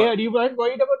about the feeling hair. You weren't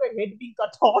worried about the head being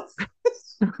cut off.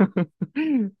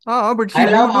 but I she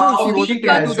love knew, no, See, she how being she wasn't into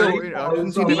concerned, casually the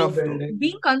action falls scene off a being enough, though.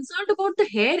 being building. concerned about the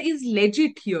hair is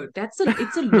legit here.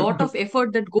 It's a lot of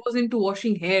effort that goes into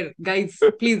washing hair, guys.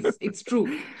 Please, it's true.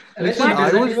 Like Listen, she But I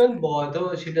doesn't was, even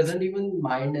bother. She doesn't even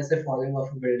mind as if falling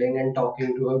off a building and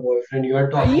talking to her boyfriend. You are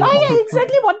talking Yeah, about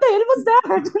exactly. What the hell was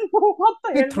that? What the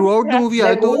see, hell was throughout the that? movie, I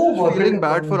like, was oh, just feeling boyfriend.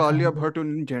 bad for Alia Bhatt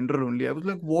in general only. I was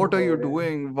like, Oh what are you God.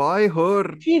 doing? Why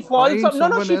her? She falls Find up. No,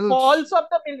 no, someone she else. falls off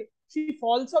the building. She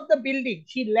falls off the building.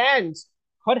 She lands.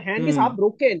 Her hand is half Hmm.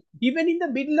 broken. Even in the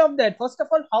middle of that, first of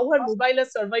all, how her mobile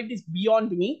has survived is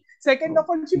beyond me. Second of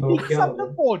all, she picks Nokia up the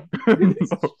होगा. phone.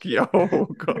 क्या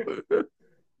होगा?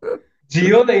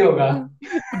 Jio नहीं होगा.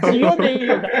 Jio nahi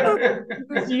hoga.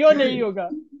 Jio nahi hoga.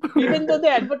 Even though they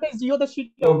advertise Jio the shit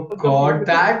Oh out of God, it.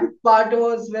 that part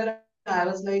was where I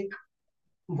was like,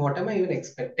 what am I even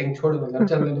expecting? छोड़ दो ना,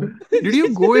 चलने दो. Did you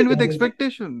go in with That is-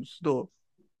 expectations, though?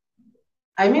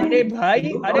 I mean,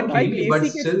 अरे not भाई really, but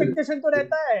basic still, expectation तो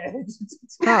रहता है.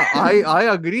 हाँ, I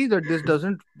agree that this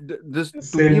doesn't, this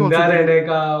to me also जिंदा didn't. रहने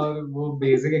का और वो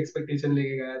basic expectation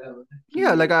लेके गया था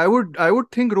Yeah, like कि I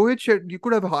would think Rohit Shetty, you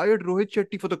could have hired Rohit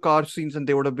Shetty for the car scenes and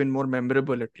they would have been more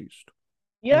memorable at least.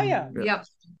 Yeah, yeah, Yeah. yeah.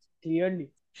 clearly.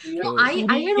 No, So, I had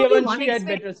only one Suryavanshi had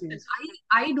better expectation. scenes.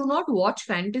 I do not watch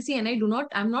fantasy, and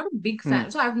I'm not a big hmm, fan.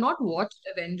 So I've not watched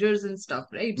Avengers and stuff,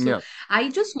 right? So yeah. I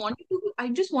just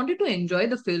wanted to enjoy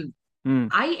the film. Hmm.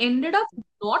 I ended up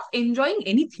not enjoying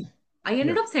anything. I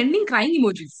ended Yeah. up sending crying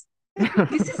emojis.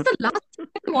 This is the last thing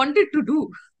I wanted to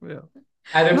do. Yeah.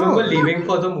 I remember No. leaving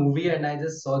for the movie and I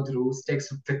just saw Dhruv's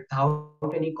text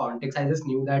without any context. I just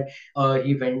knew that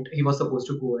he was supposed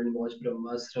to go and watch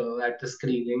Brahmastra at the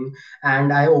screening.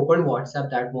 And I opened WhatsApp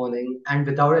that morning and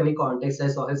without any context, I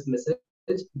saw his message,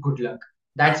 good luck.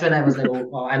 That's when I was like,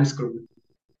 oh, I'm screwed.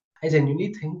 I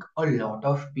genuinely think a lot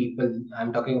of people,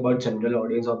 I'm talking about general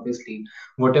audience, obviously,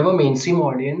 whatever mainstream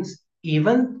audience,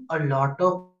 even a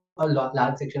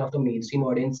large section of the mainstream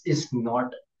audience is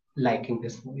not liking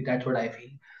this movie. That's what I feel.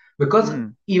 Because Hmm.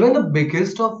 even the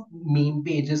biggest of meme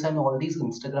pages and all these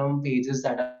Instagram pages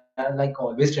that are like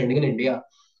always trending in India,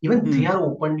 even they are Hmm.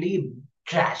 openly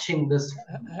trashing this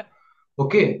film.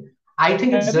 Okay. I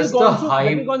think it's Have you just the gone through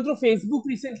hype. Facebook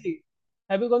recently?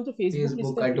 Have you gone through Facebook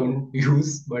Facebook I recently? don't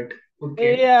use, but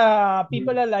okay. Yeah,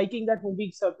 people are liking that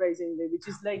movie surprisingly, which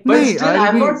is like But Nahi, still, I'll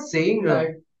I'm be, not saying yeah.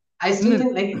 that. I still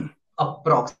No, think like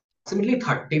approximately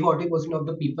 30-40% of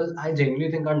the people I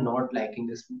genuinely think are not liking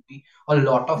this movie. A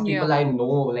lot of Yeah. people I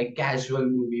know, like casual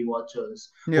movie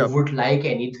watchers, who yeah. would like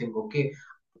anything. Okay.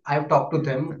 I've talked to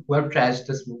them who have trashed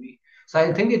this movie. So I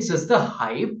Yeah. think it's just the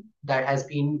hype that has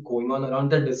been going on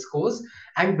around the discourse.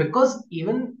 And because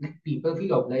even like people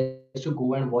feel obliged to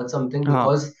go and watch something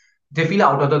because Haan. they feel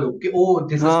out of the loop. कि, oh,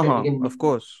 this is trending in Haan, of memes.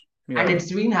 course. And Yeah.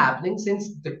 it's been happening since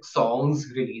the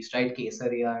songs released, right?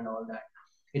 Kesaria and all that.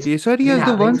 It's been Kesaria is happening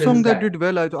the since one song that. that did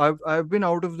well. I've been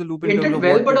out of the loop in It terms did of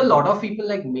well, what but a did lot well. of people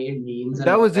like made memes and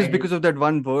That all, was just right? because of that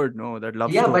one word, no, that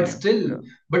love Yeah, but story. still, Yeah.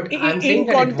 but I'm saying in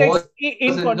that it was in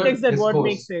in the context that word discourse.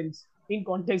 makes sense. In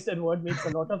context that word makes a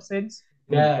lot of sense.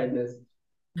 Hmm. Yeah, it does.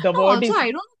 The No, word also is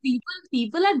I don't know,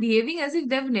 people are behaving as if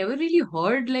they've never really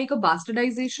heard like a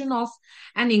bastardization of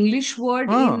an English word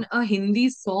in Haan. a Hindi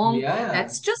song. Yeah.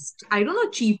 That's just, I don't know,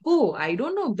 cheapo. I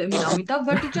don't know. I mean, Amitabh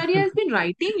Bhattacharya has been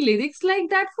writing lyrics like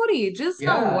that for ages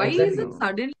now. Yeah, Why is it exactly. No.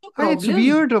 suddenly a It's problem?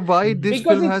 weird why this Mhm.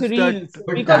 because film it's has that. reels.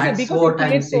 But Because that's it what I'm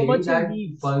plays so saying much in that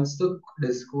reels. once the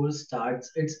discourse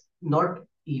starts, it's not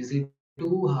easy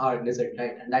to harness it,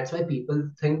 right? And that's why people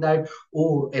think that,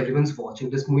 oh, everyone's watching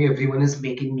this movie, everyone is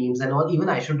making memes and all. Even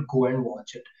I should go and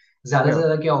watch it. ज़्यादा से Yeah.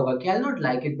 ज़्यादा क्या होगा कि I'll not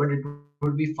like it, but it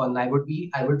would be fun. I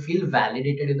would feel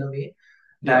validated in a way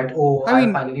that, Yeah. oh, I I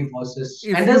mean, finally watched this,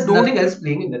 and if there's you nothing don't else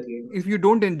playing in the theaters. if you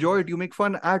don't enjoy it, you make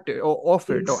fun at it or of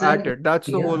it or at Exactly. it. That's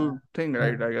the Yeah. whole thing, Yeah.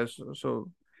 right? I guess. So,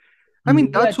 I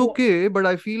mean, Yeah, that's Hmm. to okay, but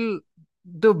I feel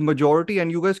the majority,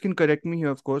 and you guys can correct me here,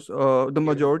 of course, the Yeah.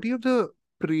 majority of the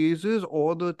praises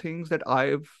or the things that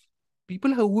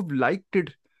people who've liked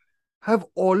it have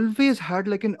always had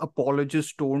like an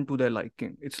apologist tone to their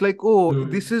liking. It's like, oh, Hmm.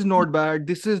 this is not bad,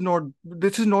 this is not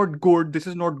good, this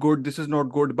is not good, this is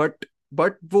not good, but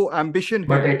वो ambition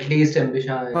But है. at least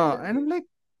ambition, And exactly. I'm like,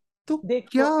 so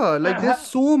देखो yeah, like there's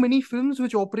so many films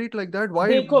which operate like that. Why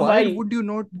देखो why भाई would you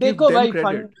not give देखो them भाई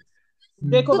credit?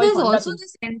 देखो So भाई there's फंडा also तुम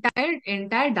this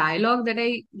entire dialogue that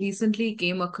I recently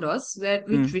came across where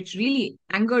Hmm. which really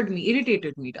angered me,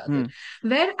 irritated me rather,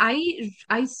 Hmm. where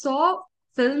I saw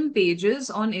film pages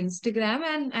on Instagram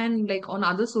and like on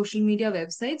other social media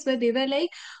websites where they were like,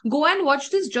 go and watch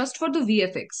this just for the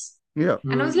VFX. Yeah.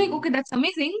 And I was like, Hmm. okay, that's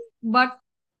amazing, but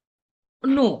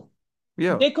no,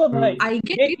 Yeah. देखो भाई Hmm. I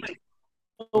get देख it.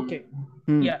 Okay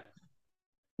Hmm. या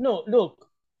no look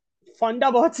फंडा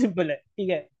बहुत simple है ठीक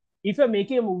है if you are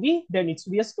making a movie there needs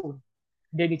to be a story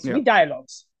there needs to Yeah. Be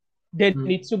dialogues there Hmm.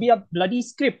 Needs to be a bloody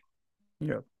script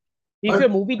Yeah. if Or your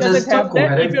movie doesn't just a have that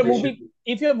coherent vision.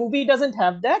 if your movie doesn't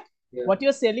have that Yeah. what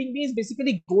you're selling me is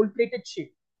basically gold plated shit.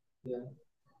 Yeah.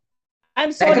 I'm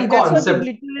Like sorry, a that's what it concept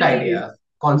literally is. idea.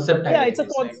 Concept Yeah, idea, it's a you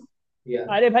said. concept. Yeah.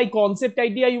 अरे भाई concept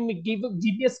idea you give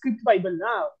me a script bible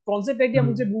ना concept idea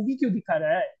मुझे Hmm. movie क्यों दिखा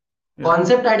रहा है Yeah.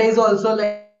 Concept idea is also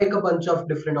like a bunch of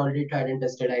different already tried and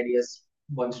tested ideas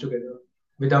bunched together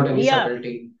without any yeah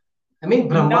subtlety. I mean, now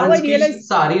I ब्रह्मांड की realize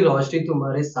सारी रोशनी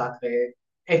तुम्हारे साथ रहे.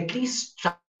 At least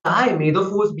try. May the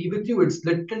force be with you. It's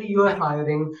literally you are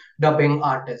hiring dubbing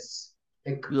artists.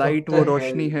 Like what Light the वो hell?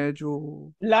 रोशनी है जो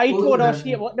light Oh, वो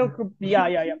रोशनी what no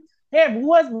yeah hey who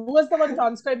was the one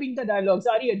transcribing the dialogues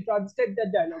Aryan transcribe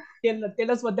that dialogue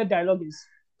tell us what the dialogue is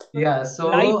yeah. light So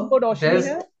वो रोशनी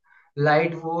there's है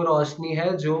light वो रोशनी है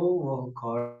जो oh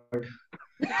God.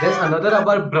 There's another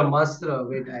about Brahmastra.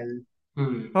 Wait, I'll.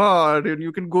 हाँ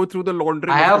you can go through the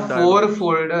laundering I of the have 4 dialogues.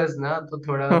 folders ना तो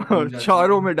थोड़ा बन जाता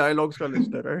चारों है. में dialogues का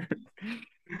list है right.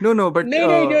 No, but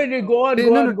नहीं go on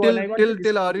till I want to till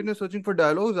listen. Aryan is searching for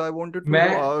dialogues, I wanted to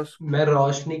ask. मैं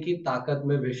रोशनी की ताकत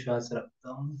में विश्वास रखता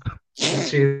हूँ.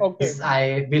 Which Okay. is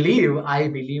I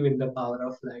believe in the power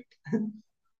of light.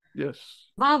 Yes.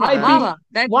 Wow, I wow, be wow.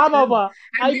 That wow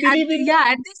I at, believe in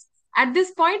yeah, at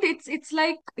this point it's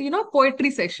like,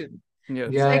 poetry session. Yes.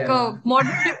 It's Yeah, like yeah. a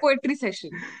modern day poetry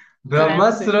session.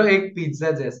 ब्रह्मास्त्र एक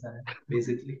pizza जैसा है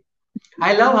basically.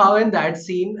 I love how in that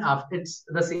scene after it's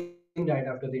the scene right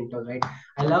after the intro, right?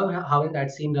 I love how in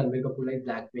that scene Ranbir Kapoor like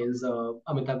blackmails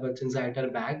Amitabh Bachchan's at her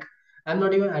back. I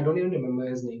don't even remember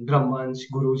his name. Brahmansh,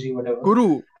 Guruji, whatever.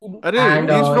 Guru. अरे And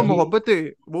he's from he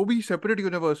Mohabbatein वो भी separate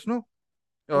universe no.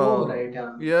 oh right yeah.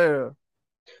 Yeah.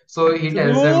 So he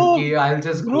tells him कि I'll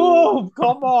just go. Dhruv,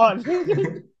 come on.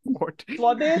 What?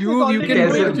 Swades is You already can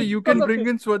Yes, bring sir. you because can of bring it.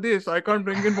 in Swades. I can't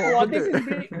bring in Swades is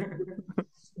Mohabbatein.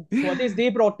 Swades they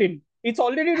brought in. It's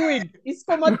already ruined.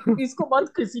 इसको मत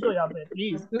किसी को यहाँ पे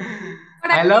please.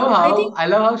 But I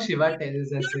love how Shiva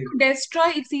tells us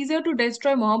it's easier to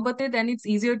destroy Mohabbatein than it's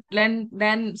easier than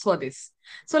Swades.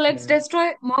 So let's Yeah. destroy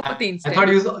Mohabbatein I instead.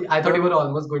 thought you were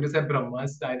almost going to say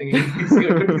Brahmastra. I think it's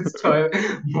easier to destroy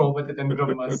Mohabbatein than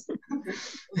Brahmastra.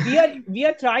 We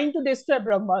are trying to destroy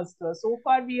Brahmastra. So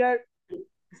far we are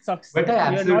But I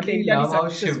we are not absolutely entirely love how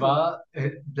successful. Shiva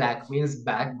blackmails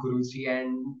back Guruji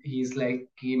and he's like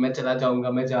कि मैं चला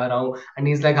जाऊंगा मैं जा रहा हूँ and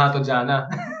he's like हाँ तो जाना.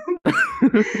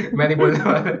 मैं नहीं बोलने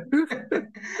वाला.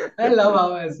 I love how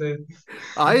ऐसे.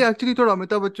 I actually thought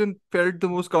Amitabh Bachchan felt the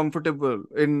most comfortable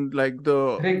in like the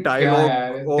अरे क्या dialogue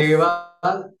यार of देवा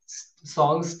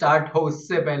सॉन्ग स्टार्ट हो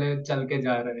उससे पहले चल के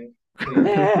जा रहे हैं.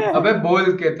 अबे बोल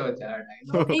के तो जा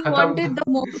डायलॉग He खत्म. wanted the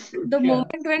क्या?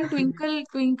 moment when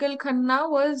Twinkle Khanna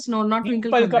was no, not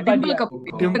Twinkle Dimple Khanna, Dimple Kapadia.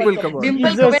 Kapadia. Dimple Kapadia. Dimple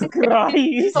Jesus Kapadia. Christ.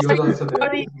 He was also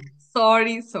there.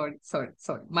 Sorry.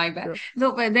 My bad. Yeah.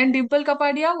 So then Dimple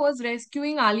Kapadia was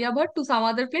rescuing Alia Bhatt to some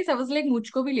other place. I was like,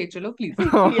 मुझको भी ले चलो, please.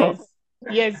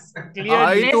 Yes, clearly.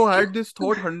 I Yes. तो had this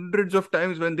thought hundreds of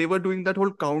times when they were doing that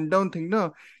whole countdown thing ना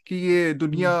कि ये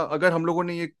दुनिया अगर हम लोगों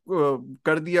ने ये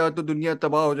कर दिया तो दुनिया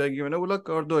तबाह हो जाएगी मैंने बोला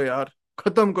कर दो यार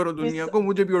खत्म करो दुनिया को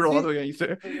मुझे भी उड़ा दो यहीं से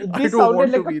I This don't sounded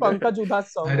want to like a be there. Pankaj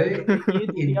Udhas song. अरे ये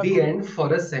in दुनिया the को end for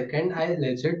a second I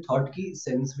legit thought कि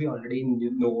since we already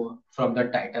know from the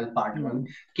title part 1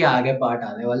 कि आगे part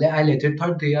आने वाले I legit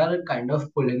thought they are kind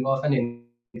of pulling off an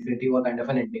Infinity War kind of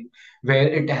an ending where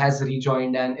it has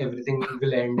rejoined and everything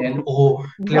will end and oh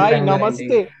भाई cliffhanger नमस्ते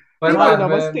ending पर भाई बाद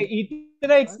नमस्ते में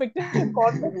इतना एक्सपेक्टेशन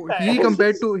कौन रखता He है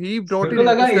compared to he brought मेरे in को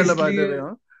लगा Interstellar by the इसलिए way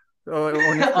huh?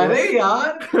 On his अरे first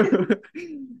यार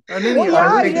नहीं ओ नहीं यार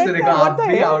आज I एक ये से क्या आप what the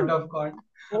भी hell out of court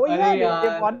ओ अरे यार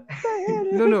यार what the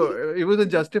hell no it was a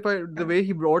justified the way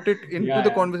he brought it into yeah the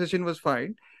yeah conversation was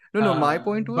fine no my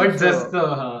point but was just the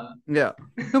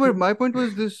yeah no but my point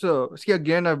was this see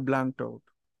again I've blanked out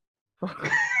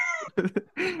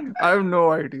I have no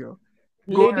idea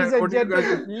go ahead what do you guys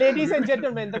ladies and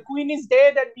gentlemen, the queen is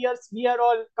dead and we are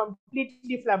all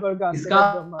completely flabbergasted इसका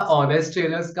at Brahmastra. Honest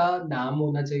trailers का नाम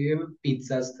होना चाहिए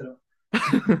पिज्जास्त्र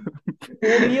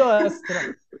Oreo Astra.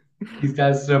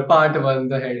 पिज्जास्त्र part 1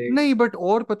 the headache नहीं but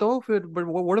और बताओ फिर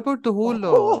but what about the whole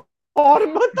और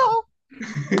बताओ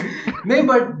No,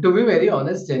 but to be very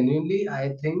honest, genuinely, I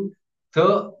think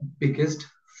the biggest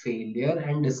failure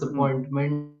and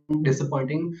Hmm.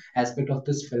 disappointing aspect of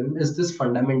this film is this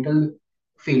fundamental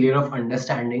failure of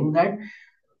understanding that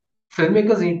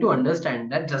filmmakers need to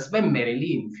understand that just by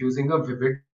merely infusing a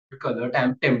vivid color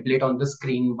template on the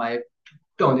screen by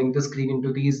turning the screen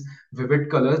into these vivid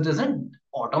colors doesn't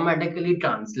automatically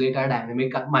translate our anime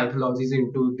mythologies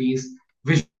into these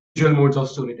visual modes of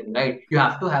storytelling, right? You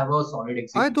have to have a solid I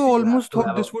execution. though You have to almost have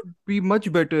thought a. this would be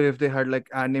much better if they had like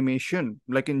animation,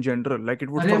 like in general, like it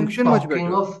would I'm function much talking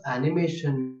better. of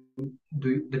animation.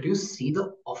 Did you see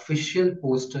the official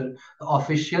poster? The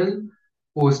official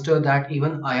poster that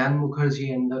even Ayan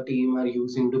Mukherjee and the team are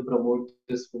using to promote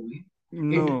this movie. It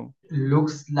No.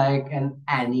 looks like an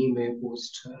anime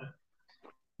poster.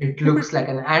 It Yeah, looks but like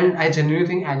an, and I genuinely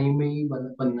think anime ही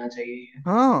बनना चाहिए.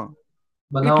 huh.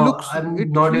 But It now looks I'm it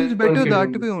not feels even better kidding.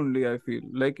 that way only, I feel.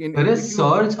 Like in There if is you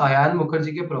search Ayan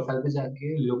Mukherjee के profile पे जाके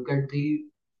look at the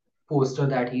poster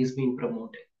that he's been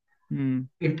promoting. hmm.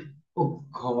 It, oh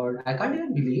God, I can't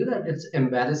even believe that it's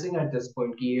embarrassing at this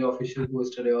point कि ये official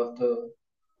poster है of the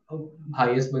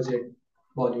highest budget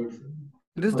Bollywood film.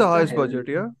 This is the What the highest hell? budget,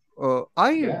 yeah. I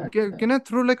Yeah. can I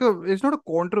throw like a it's not a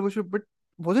controversial, but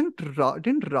didn't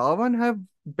Ravan have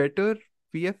better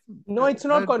VF? No, it's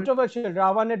not Had controversial.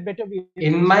 Ravan had better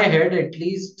In VFX. my head, at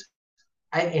least,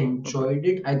 I enjoyed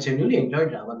okay. it. I genuinely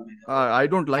enjoyed Ravan, by the way. I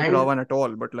don't like And Ravan at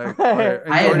all, but like I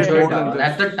I enjoyed it enjoyed more than Ravan this.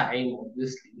 at the time,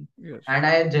 obviously. Yes. And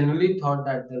I genuinely thought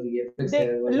that the VFX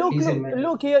there was, at least in my head.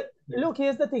 Look.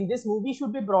 Here's the thing. This movie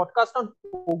should be broadcast on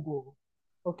Pogo.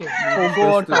 Okay, We Pogo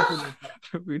or discussed this. Cartoon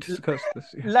Network, We discussed this,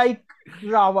 yes. like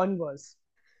Ravan was,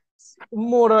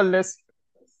 more or less.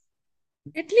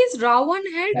 At least Rawan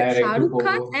had Direct Shah to Rukh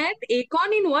Khan Pogo. and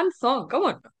Akon in one song. Come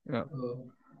on. Yeah. Uh,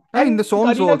 I mean, And the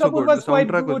songs were Kareena also Kapoor good. The was quite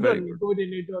soundtrack was very good. good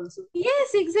in it also.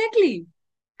 Yes, exactly.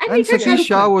 And And it had Shah Satish Rukh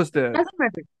Shah Khan. was there. Doesn't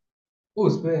matter. oh,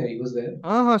 उसमें he was there.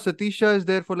 Satish Shah is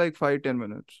there for like 5-10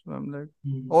 minutes. I'm like,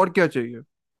 Hmm. और क्या चाहिए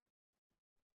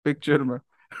picture में?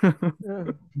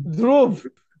 Dhruv,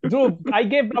 I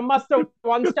gave Brahmastra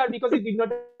 1 star because it did not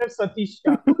have Satish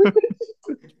Shah.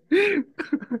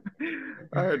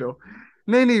 I know.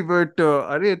 नहीं but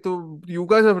अरे तो you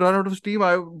guys have run out of steam.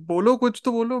 बोलो कुछ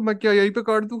तो बोलो. मैं क्या यहीं पे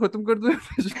काट दूं, खत्म कर दूं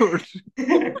episode?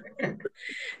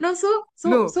 No,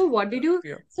 No. Yeah. so what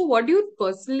do you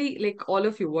personally, like all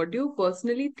of you, what do you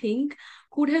personally think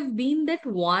could have been that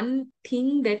one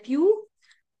thing that you,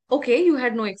 okay, you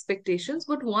had no expectations,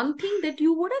 but one thing that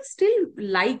you would have still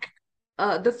liked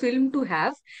the film to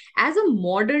have as a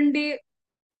modern day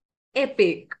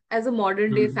epic, as a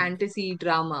modern day Hmm. fantasy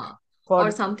drama or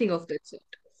For something of that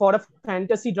sort. for a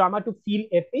fantasy drama to feel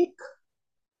epic,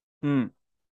 Hmm.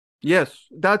 Yes,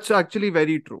 that's actually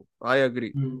very true. I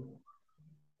agree. Hmm.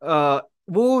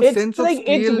 वो it's sense of like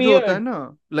it's scale जो होता है weird.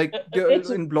 ना, like It's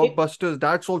in it, blockbusters,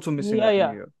 that's also missing, yeah, I think,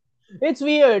 yeah. here. It's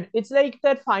weird. It's like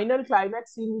that final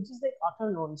climax scene, which is like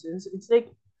utter nonsense. It's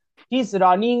like he's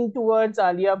running towards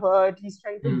Alia Bhatt. He's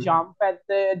trying to Hmm. jump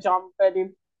at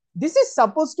him. This is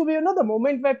supposed to be, the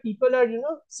moment where people are,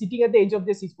 sitting at the edge of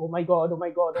their seats. Oh my god! Oh my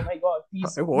god! Oh my god! I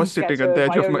was Please sitting catch at her. the edge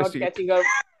Why of are you my not seat. catching her?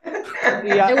 I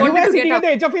Yeah, you wanted were to get sitting at up. the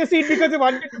edge of your seat because you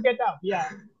wanted to get up. Yeah.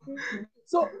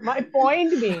 So my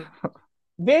point being,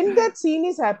 when that scene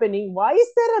is happening, why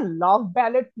is there a love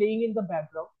ballad playing in the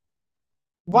background?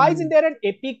 Why isn't Hmm. there an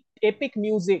epic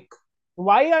music?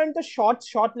 Why aren't the shots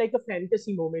shot like a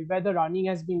fantasy moment where the running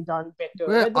has been done better,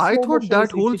 Well, where the I slow thought motion that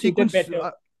is whole executed sequence,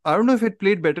 better? I don't know if it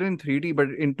played better in 3D, but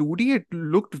in 2D it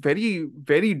looked very,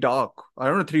 very dark. I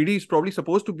don't know, 3D is probably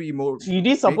supposed to be more, 3D is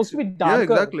makes supposed to it, be yeah, darker.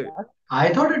 exactly. Yeah.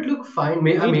 I thought it looked fine.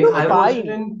 I It mean, looked I watched it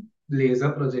fine. in laser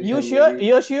You projection, sure? maybe.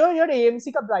 You're sure your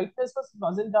AMC ka brightness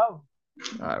wasn't down?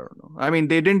 I don't know. I mean,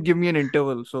 they didn't give me an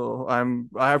interval, so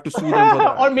I have to sue them for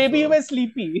that. Or maybe you So were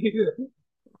sleepy.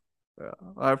 yeah,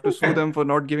 I have to sue them for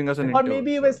not giving us an Or interval.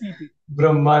 maybe you were So sleepy.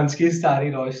 ब्रह्मांड की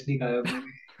सारी रोशनी गायब हो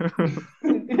गई.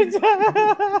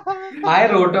 I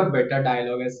wrote a better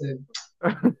dialogue ऐसे.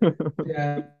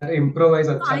 यार improvise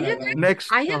अच्छा I have लगा. had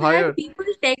next, I have had higher. people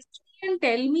text me and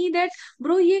tell me that,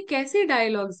 bro, ये कैसे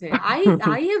dialogues है?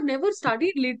 I have never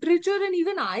studied literature and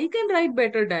even I can write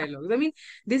better dialogues. I mean,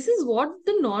 this is what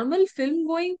the normal film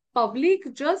going public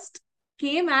just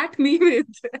came at me with.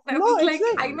 I No, was it's like,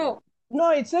 like I know.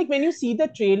 no, it's like when you see the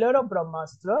trailer of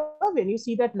Brahmastra, when you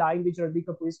see that line which Ranbir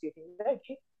Kapoor is taking,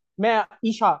 right? मैं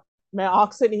ईशा, मैं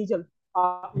आग से नहीं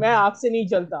जलता, मैं आग से नहीं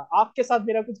जलता, आग के साथ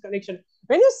मेरा कुछ connection.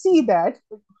 When you see that,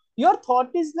 your thought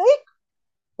is like,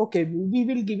 okay, we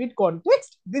will give it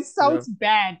context. This sounds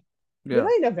bad, Yeah.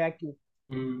 in a vacuum.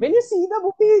 Hmm. When you see the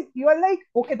movie, you are like,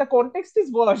 okay, the context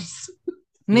is worse.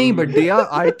 No, but they are.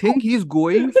 I Cool. think he's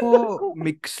going for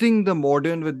mixing the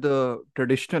modern with the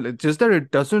traditional. It's just that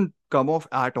it doesn't come off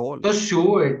at all. So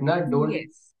show it, na. Don't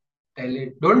Yes. tell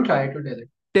it. Don't try to tell it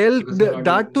Tell because you're not doing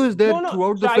that too is anything. there No, no,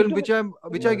 throughout the try film, to.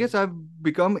 which I Yeah. guess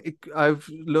I've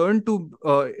learned to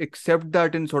accept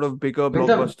that in sort of bigger When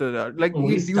the blockbusters. Like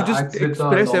movie you just starts with a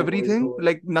express long everything, voiceover.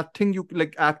 like nothing. You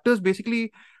like actors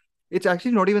basically. It's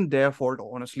actually not even their fault,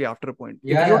 honestly. After a point,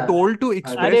 if Yeah, you're yeah. told to I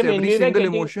express I agree. mean, every we were single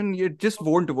getting. emotion, it just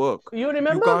won't work. You You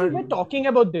remember we can't. were talking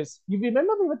about this. You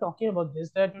remember we were talking about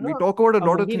this that We talk about a a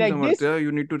lot of movie things, like this. Amartya.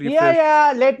 You need to Yeah, refresh.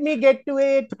 yeah. Let me get to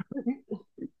it.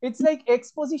 It's like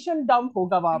exposition dump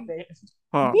hoga wahan pe.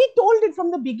 Huh. We told it from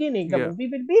the beginning. The Yeah. movie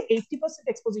will be 80%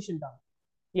 exposition dump.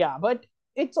 Yeah, but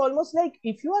it's almost like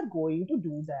if you are going to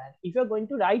do that, if you're going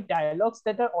to write dialogues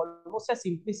that are almost as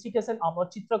simplistic as an Amar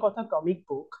Chitra Katha comic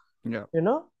book, Yeah. you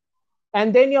know,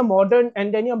 and then your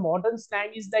modern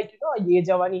slang is like, Ye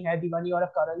Jawani Hai Diwani or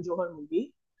a Karan Johar movie.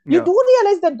 You Yeah. do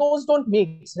realize that those don't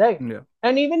mix, right? Yeah.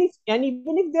 And even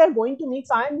if they are going to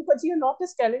mix, I am because you're not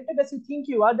as talented as you think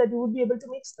you are, that you would be able to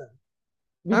mix them,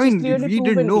 I which is mean, clearly we didn't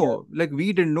proven here. know. Like,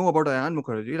 we didn't know about Ayan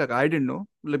Mukherjee. Like, I didn't know.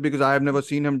 Like, because I have never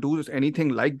seen him do anything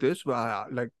like this.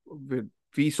 But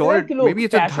we saw it. Like, Maybe look,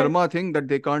 it's a passion. dharma thing that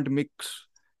they can't mix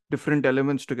different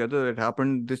elements together. It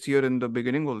happened this year in the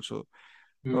beginning also,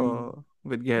 Hmm.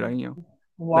 with Gehraiyan.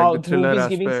 Like Wow, the thriller Dhruv is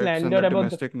giving aspects and slander the about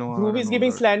domestic noir Dhruv and is all giving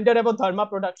that. slander about Dharma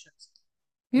Productions.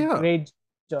 Yeah. Great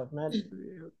job, man.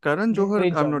 Karan Johar,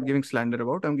 Great I'm job, not man. giving slander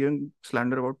about. I'm giving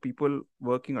slander about people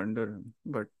working under him.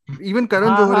 But even Karan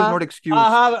Johar is not excused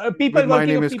with My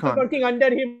Name is People Khan. working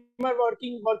under him are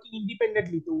working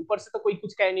independently too. ऊपर से तो कोई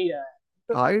कुछ कह नहीं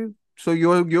रहा है. So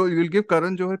you'll give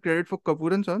Karan Johar credit for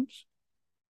Kapoor and Sons?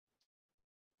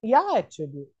 Yeah,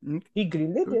 actually, Mm, he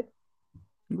greenlit Good. it.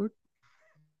 Good.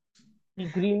 He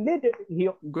greenlit it.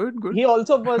 Good. He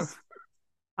also was.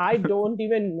 I don't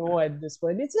even know at this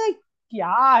point. It's like, क्या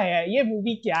है ये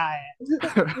movie क्या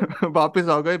है? वापस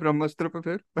आ गए ब्रह्मास्त्र पे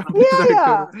फिर Yeah, decide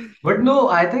yeah. करो. But no,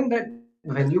 I think that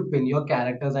when you pin your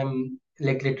characters and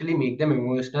like literally make them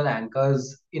emotional anchors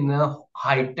in a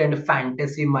heightened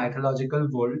fantasy mythological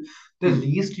world, the Hmm.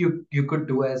 least you could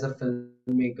do as a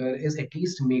filmmaker is at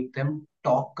least make them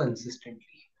talk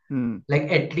consistently. Hmm.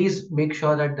 Like at least make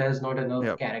sure that there's not enough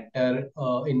Yeah. character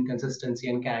inconsistency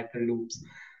and character loops.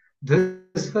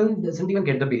 This film doesn't even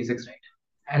get the basics right.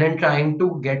 And in trying to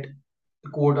get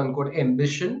quote unquote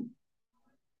ambition,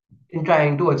 in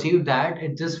trying to achieve that,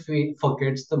 it just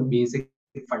forgets the basic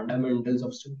fundamentals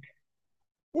of story.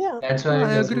 Yeah. That's why it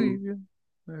I doesn't. agree. Yeah.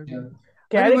 I Yeah. agree.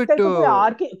 Character But को कोई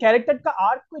arc character का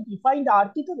arc कोई defined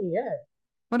arc ही तो नहीं है.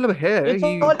 मतलब है It's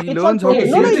he all he it's all learns how to no, It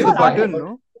it's push is the not arc. button, defined.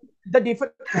 no? The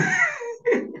different.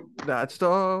 That's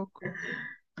the.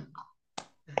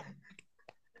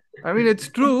 I mean, it's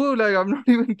true. Like, I'm not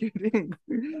even kidding.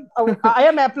 I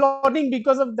am applauding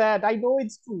because of that. I know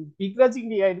it's true.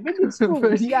 Begrudgingly, I admit it's true.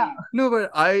 But Yeah. no, but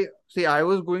I see. I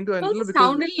was going to Also Angela because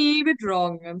sounded a little bit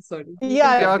wrong. I'm sorry. You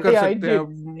Yeah, can क्या continue. कर yeah, it सकते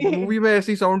हैं did. Movie में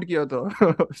ऐसी sound किया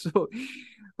था so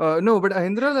no, but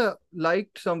Ahindra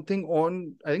liked something on,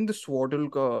 I think, the Swaddle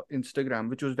ka Instagram,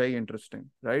 which was very interesting,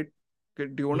 right? Do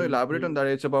you want to elaborate on that?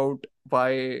 It's about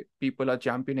why people are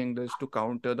championing this to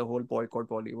counter the whole boycott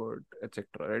Bollywood,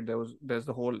 etc. Right? There's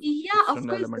the whole Yeah, of external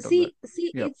course. element of that.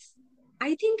 See, Yeah.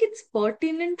 I think it's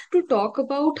pertinent to talk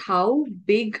about how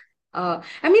big, I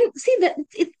mean, see that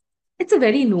it's a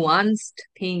very nuanced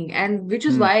thing, and which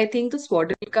is Hmm. why I think the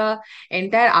Swaddilka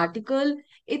entire article,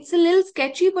 it's a little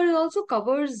sketchy, but it also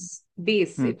covers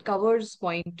base. Hmm. It covers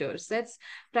pointers. That's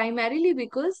primarily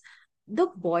because the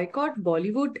boycott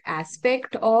Bollywood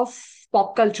aspect of pop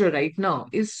culture right now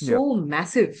is Yeah. so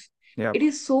massive. Yeah. It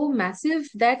is so massive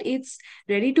that it's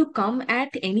ready to come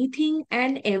at anything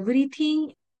and everything,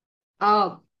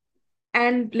 uh,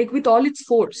 and like with all its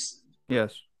force.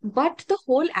 Yes. But the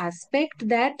whole aspect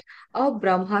that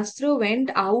Brahmastra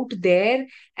went out there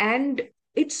and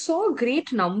it saw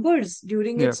great numbers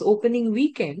during Yeah. its opening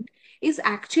weekend is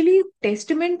actually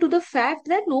testament to the fact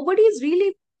that nobody is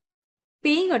really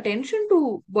paying attention to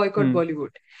boycott Hmm.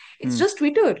 Bollywood. It's Hmm. just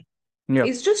Twitter. Yeah.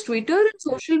 It's just Twitter and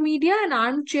social media and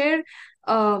armchair,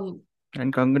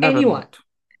 And Kangana anyone. Ranaut.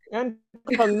 And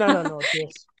Kangana Ranaut,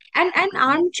 yes. And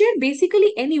armchair,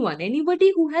 basically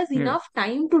anybody who has Yeah. enough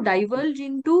time to divulge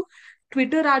into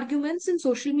Twitter arguments and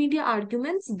social media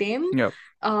arguments, them Yeah.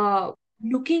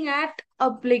 looking at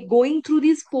like going through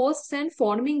these posts and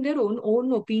forming their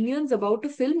own opinions about a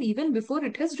film even before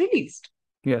it has released.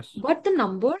 Yes. But the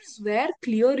numbers were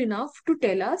clear enough to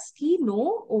tell us कि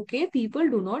no, okay, people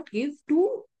do not give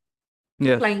two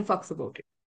Yes. flying fucks about it.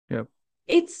 Yeah.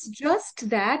 It's just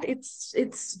that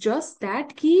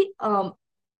कि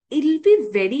it'll be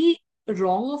very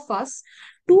wrong of us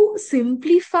to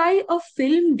simplify a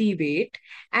film debate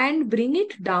and bring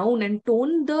it down and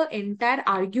tone the entire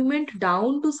argument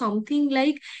down to something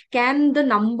like, can the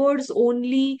numbers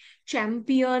only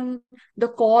champion the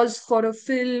cause for a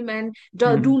film, and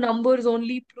do numbers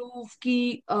only prove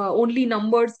ki only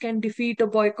numbers can defeat a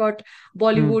boycott Hmm.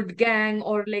 Bollywood gang,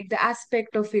 or like the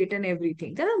aspect of it and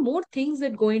everything. There are more things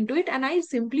that go into it, and I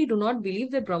simply do not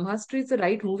believe that Brahmastra is the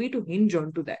right movie to hinge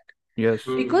onto that. Yes.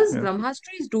 Because Yeah.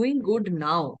 Brahmastra is doing good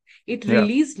now. It Yeah.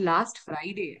 released last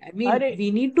Friday. I mean, Are,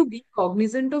 we need to be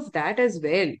cognizant of that as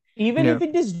well. even Yeah. if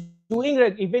it is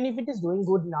even if it is doing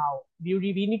good now, we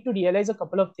need to realize a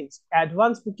couple of things.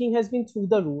 Advance booking has been through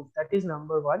the roof. That is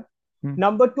number one. Hmm.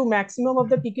 Number two, maximum of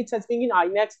the tickets has been in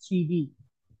IMAX 3D.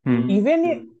 Hmm. Even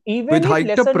With if hiked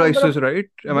lesser up number prices, of right?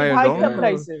 Am with I hiked wrong? up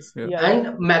prices. Yeah. Yeah,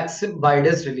 And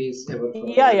widest release ever for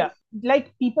yeah.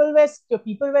 Like people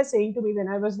were saying to me when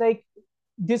I was like,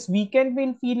 this weekend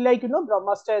will feel like,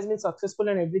 Brahmastra has been successful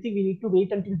and everything. We need to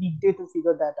wait until weekday to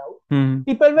figure that out. Hmm.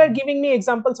 People were giving me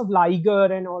examples of Liger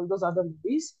and all those other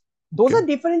movies. Those Okay. are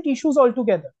different issues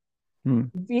altogether. Hmm.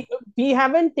 We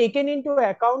haven't taken into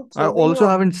account I so many also of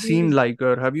haven't seen these.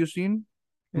 Liker. Have you seen?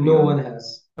 No Anyone? one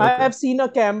has. I Okay. have seen a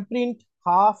cam print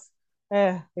half.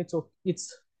 It's okay.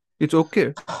 It's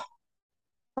okay.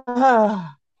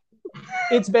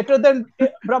 It's better than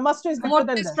Brahmastra is better Amorta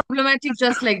than is that. problematic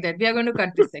just like that. We are going to cut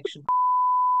this section.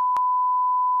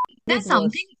 Bit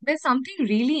worse. There's something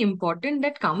really important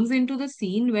that comes into the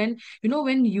scene when,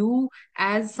 when you,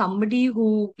 as somebody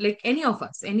who, like any of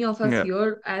us Yeah.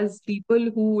 here, as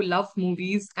people who love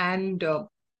movies, and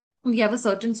we have a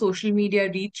certain social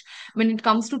media reach when it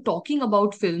comes to talking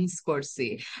about films per se.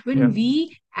 Yeah. When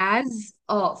we, as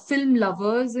film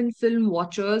lovers and film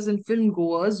watchers and film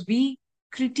goers, we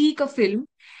critique a film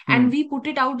Hmm. and we put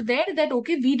it out there that,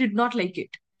 okay, we did not like it.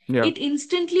 Yeah. It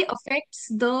instantly affects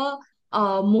the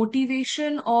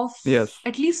motivation of Yes.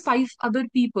 at least 5 other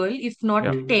people, if not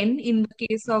Yeah. 10 in the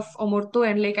case of Omorto,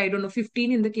 and like, I don't know,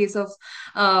 15 in the case of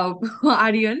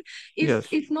Aryan. Yes.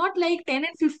 If not like 10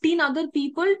 and 15 other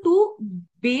people to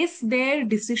base their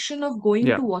decision of going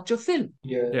Yeah. to watch a film.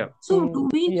 Yeah. Yeah. So do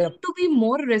we need Yep. to be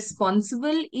more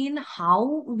responsible in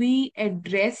how we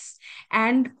address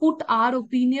and put our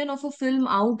opinion of a film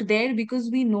out there,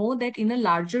 because we know that in a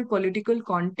larger political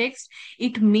context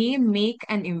it may make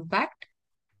an impact?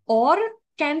 Or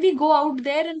can we go out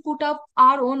there and put up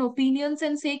our own opinions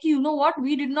and say, you know what,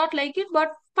 we did not like it, but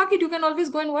fuck it, you can always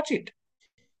go and watch it.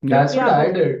 Yeah. That's what Yeah, I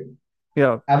but did.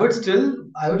 Yeah. I would still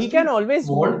we can always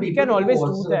want we people can to go always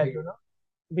watch do the that, theater.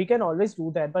 we can always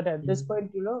do that, but at this Mhm.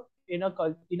 point, in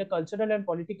a cultural and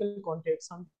political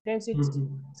context, Mhm.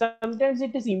 sometimes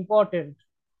it is important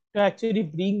to actually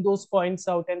bring those points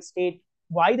out and state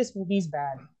why this movie is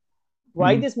bad,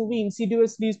 why Hmm. this movie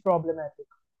insidiously is problematic.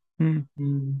 Hmm.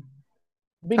 Mhm.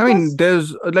 I mean, Because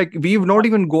there's like we've not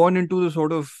even gone into the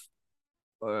sort of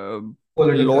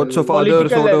lots of other Political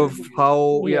sort of element.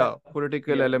 how Yeah.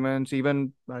 political Yeah. elements.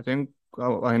 Even I think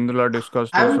Ahindra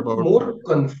discussed this I'm about. more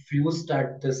confused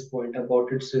at this point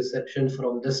about its reception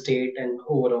from the state and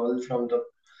overall from the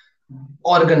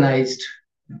organized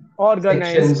sections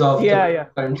Organized. of Yeah, the yeah.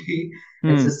 country,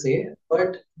 let's Hmm. just say.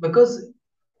 But because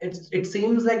it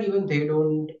seems like even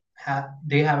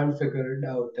they haven't figured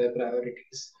out their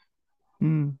priorities.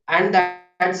 Hmm. And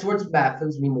that's what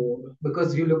baffles me more,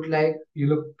 because you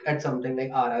look at something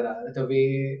like RRR, the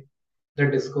way the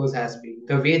discourse has been,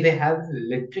 the way they have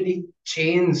literally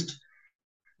changed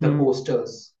the Hmm.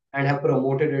 posters and have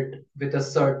promoted it with a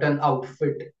certain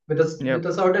outfit, with Yep.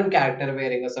 a certain character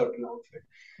wearing a certain outfit,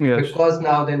 Yes. because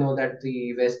now they know that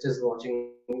the West is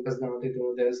watching, because now they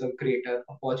know there's a greater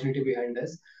opportunity behind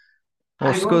us. I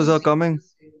don't Oscars see are coming. the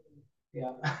same.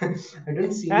 Yeah, I don't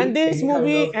And see this any kind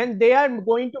movie, of. and they are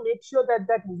going to make sure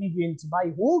that movie wins by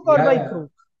hook or by Yeah,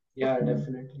 crook. yeah,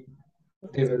 definitely.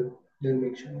 They'll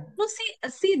make sure. No, see,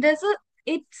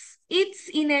 it's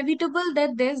inevitable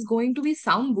that there's going to be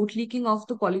some bootlicking of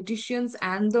the politicians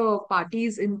and the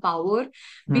parties in power,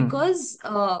 Hmm. because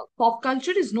pop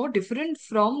culture is no different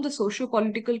from the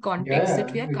socio-political context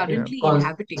that we are Yeah, currently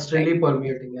inhabiting, constantly right?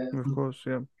 permeating. Yeah. Of course.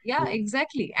 Yeah. Yeah,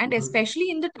 exactly. And especially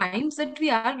in the times that we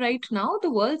are right now,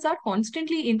 the worlds are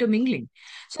constantly intermingling.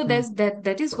 So Hmm.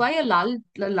 that is why a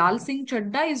Lal Singh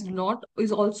Chadda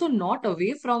is also not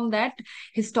away from that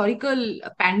historical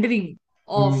pandering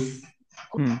of Hmm.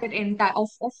 Hmm. that entire of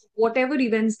whatever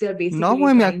events they're Now basically I'm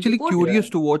trying to actually portray. curious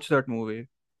to watch that movie.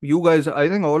 You guys, I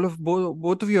think all of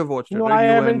both of you have watched it, No, right? I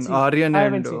You haven't and seen. Aryan I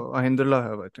and haven't seen. Ahindra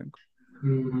have, I think.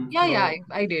 Yeah, yeah,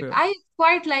 Oh, I did. Yeah. I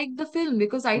quite liked the film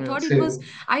because I Yeah. thought it was, same.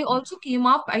 I also came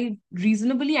up, I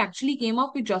reasonably actually came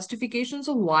up with justifications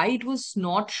of why it was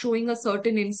not showing a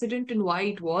certain incident and why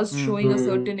it was Hmm. showing a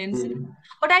certain incident.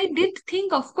 But I did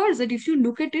think, of course, that if you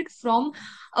look at it from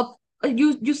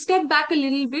you step back a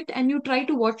little bit and you try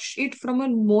to watch it from a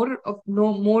more of no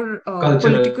more Cultural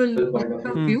political point of point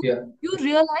view. of Hmm. view, Yeah. you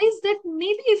realize that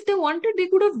maybe if they wanted, they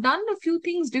could have done a few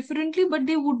things differently, but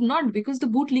they would not because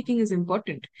the bootlicking is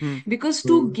important. Hmm. Because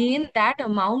to Mm. gain that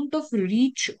amount of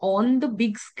reach on the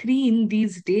big screen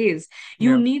these days,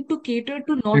 you Yeah. need to cater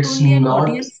to not It's only an not.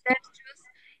 audience that just,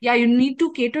 yeah, you need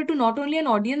to cater to not only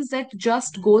an audience that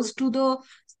just goes to the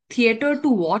theater to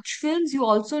watch films, you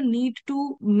also need to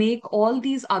make all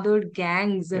these other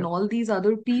gangs and Yeah. all these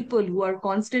other people who are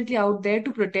constantly out there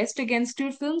to protest against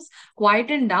your films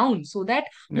quieten down so that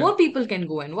Yeah. more people can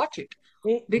go and watch it.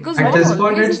 Eh, Because At what what this point,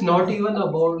 always it's makes not even films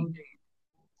about. really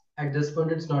great. At this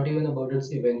point, it's not even about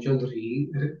its eventual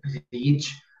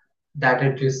reach that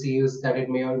it receives, that it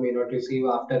may or may not receive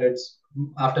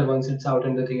after once it's out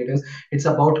in the theaters. It's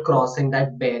about crossing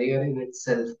that barrier in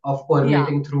itself of Yeah.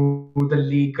 permeating through the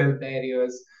legal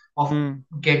barriers of Hmm.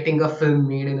 getting a film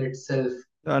made in itself,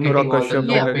 getting Anurag all the Kashyap thing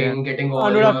Yeah. lobbying, again. getting all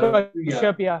Anurag your yeah,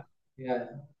 Kashyap या yeah.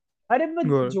 अरे but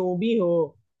Good.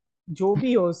 जो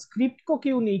भी हो script को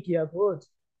क्यों नहीं किया कुछ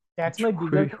that's my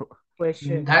bigger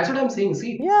question That's what I'm saying.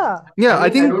 See, या Yeah, I I mean, I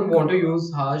think. don't want to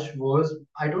use harsh words.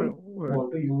 I don't Well,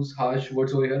 want to use harsh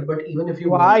words over here, but even if you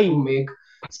want to why make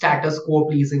status quo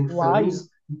pleasing why films,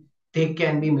 they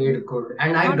can be made good.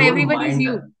 And I Not don't everyone is mind.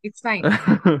 you. It's fine.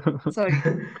 Sorry.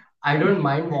 I don't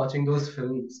mind watching those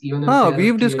films, even if they are we've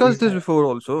clearly discussed this set. before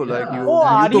also. Like Yeah, oh you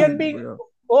that's Aryan told. being Yeah.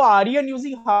 oh Aryan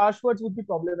using harsh words would be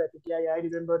problematic. Yeah, I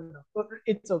remember now.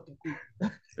 It's okay,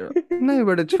 cool. Yeah. No,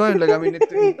 but it's fine. Like I mean, I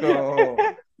think.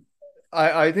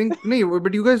 I think no,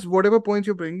 but you guys, whatever points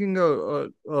you're bringing,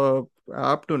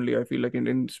 apt only. I feel like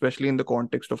in especially in the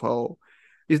context of how.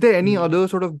 Is there any mm. other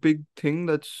sort of big thing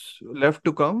that's left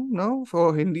to come now for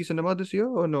Hindi cinema this year,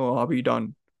 or no? Are we done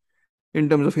in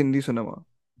terms of Hindi cinema?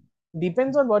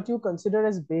 Depends on what you consider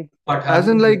as big. What As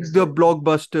in, happens like next the year?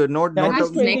 blockbuster, not That not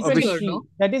is That's a next Vish. year, no? 2023.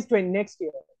 That is 20 next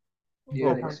year. Yeah,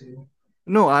 Okay. next year.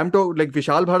 No, I'm talking like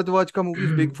Vishal Bhardwaj ka movie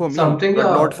is big for me, Something, but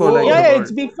yeah. not for like Yeah, the Oh, yeah,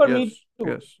 it's world. big for Yes, me too.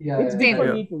 yes, yeah, It's yeah. big for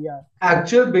Same. yeah, me too. Yeah.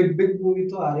 Actual big movie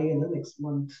to aa rahi hai na next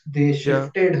month. They yeah.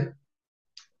 shifted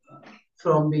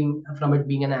from it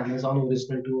being an Amazon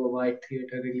original to a wide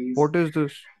theater release. What is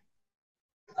this?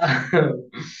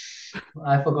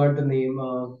 I forgot the name.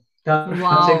 The Akshay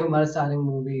Wow. Kumar starring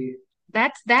movie.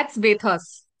 That's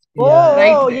Bethas Yeah,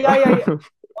 right Oh, there. yeah, yeah, yeah.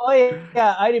 Oh,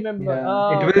 yeah, I remember.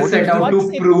 yeah. It will What set is out this?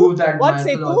 What to Setu? prove that What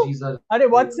Setu? mythologies are Are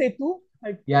what real. Setu?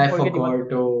 Yeah, I'm I forgetting what.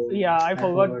 forgot. Oh, Yeah, I I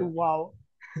forgot forgot. to. Wow.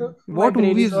 So my What brain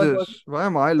movie is is not this? working. Why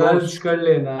am I Search lost? kar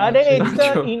lena Are it's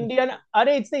actually. the Sure.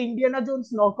 It's the Indiana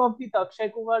Jones knockoff with Akshay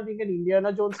Kumar being an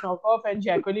Indiana Jones knockoff and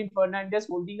Jacqueline Fernandez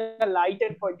holding a light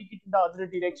and pointing it in the other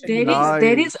direction with a gun.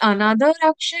 There is Nice. another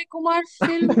Akshay Kumar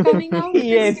film coming out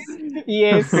this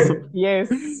Yes, yes,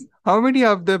 yes. How many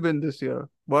have there been this year?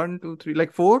 One, two, three,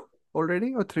 like four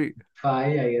already or three?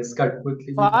 Five, I guess.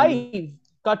 Katputli bhi thi. 5.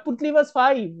 Katputli was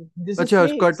 5. This is अच्छा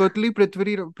 6. कठपुतली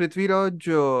Prithviraj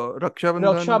Raksha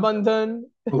Rakshabandhan Bandhan.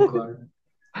 Oh God.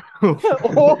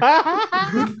 Oh,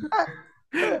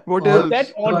 what All that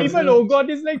else? audible oh god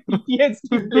is like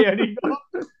PTSD playing.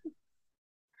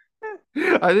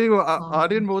 I think year.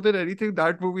 Aryan, more than anything,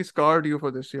 that movie scarred you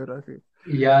for this year, I think.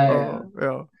 Yeah, yeah.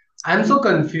 Yeah. I'm so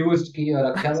confused कि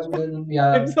Raksha Bandhan I'm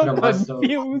या so Brahmastra.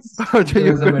 confused. अच्छा, Which one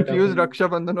you is a better confused film? Raksha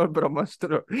Bandhan or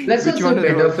Brahmastra. Let's Which just say one is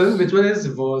better worse? film. Which one is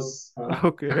worse?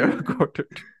 Okay, yeah, got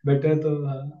it. Better to.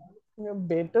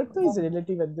 Better to is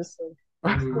relative at this point.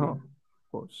 Of Hmm.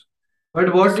 course.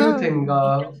 But what do you So, think?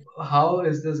 How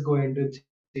is this going to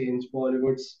change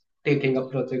Bollywood's taking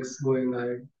up projects going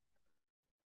ahead?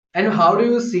 And how do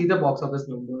you see the box office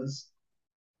numbers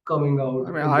coming out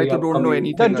I mean, in I the too don't know upcoming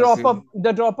anything weeks? again.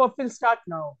 The drop off will start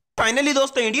now. Finally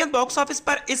दोस्तों Indian box office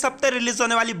पर इस हफ्ते release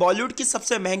होने वाली बॉलीवुड की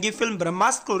सबसे महंगी film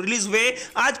ब्रह्मास्त्र को रिलीज हुए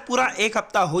आज पूरा एक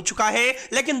हफ्ता हो चुका है,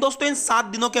 लेकिन दोस्तों इन 7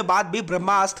 दिनों के बाद भी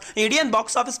ब्रह्मास्त्र इंडियन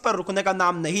बॉक्स ऑफिस पर रुकने का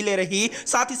नाम नहीं ले रही।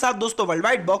 साथ ही साथ दोस्तों वर्ल्ड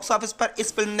वाइड बॉक्स ऑफिस पर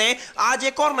इस फिल्म ने आज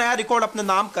एक और नया रिकॉर्ड अपने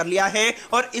नाम कर लिया है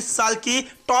और इस साल की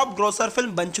टॉप ग्रोसर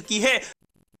फिल्म बन चुकी है।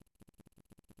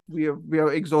 We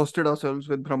have exhausted ourselves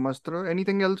with Brahmastra.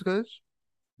 Anything else, guys?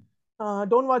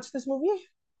 Don't watch this movie.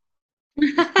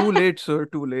 Too late, sir.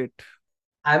 Too late.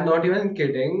 I'm not even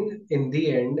kidding. In the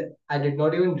end, I did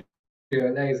not even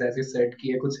realize, as you said,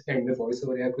 कि ये कुछ end में voice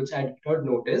over या कुछ I did not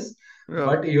notice. Yeah.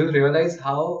 But you'll realize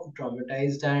how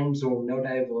traumatized and zoned out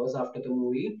I was after the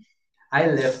movie. I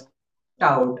left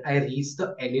out. I reached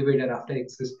the elevator after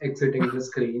exiting the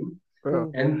screen. Yeah.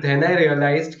 And then I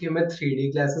realized कि मैं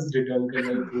 3D glasses return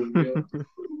करना ही भूल गया.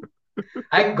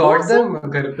 I got them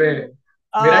घर पे.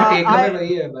 मेरा take away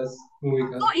वही है बस movie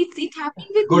का. No, it happened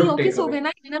with me. Good Okay, so takeaway. when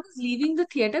I was leaving the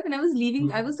theater, when I was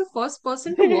leaving, I was the first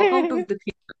person to walk out of the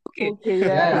theater. Okay. Okay,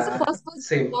 Yeah, I was the yeah, first person to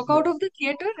same. walk out of the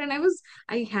theater, and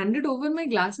I handed over my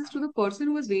glasses to the person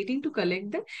who was waiting to collect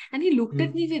them, and he looked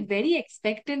at me with very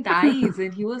expectant eyes,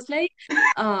 and he was like,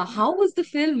 "How was the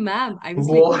film, ma'am?" I was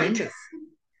like, What? "Horrendous,"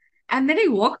 and then I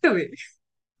walked away.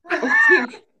 Okay.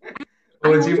 I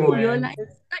OG only moment.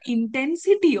 realized the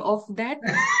intensity of that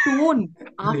tone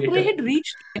after I Later. had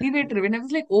reached the elevator when I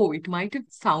was like, oh, it might have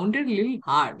sounded a little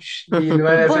harsh.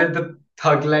 Meanwhile, I But said the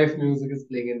Thug Life music is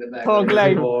playing in the background Thug as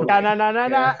we life. walk. Na na na na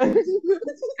na.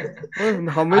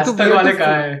 हमें तो आज we तक had वाले to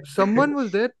कहाँ है? someone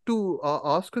was there to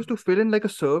ask us to fill in like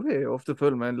a survey of the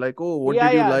film and like, oh, what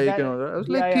Yeah, did you yeah, like that- and all that. I was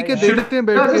yeah, like, yeah, ठीक है yeah. They Should देते हैं I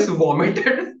बैठ के. just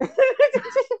vomited?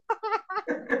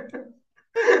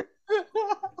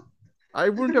 I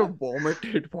wouldn't have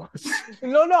vomited, boss.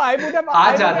 No, I would have. Uh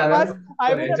I would जाता have ना asked.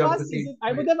 I तो would edge have of the asked. seat.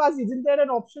 I would have asked. Isn't there an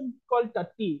option called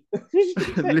Tatti?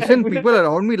 Listen, people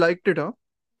around me liked it, huh?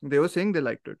 They were saying they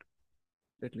liked it.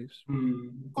 At least.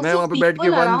 मैं also वहाँ पे बैठ के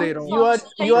people 1 around दे रहा us हूँ. You are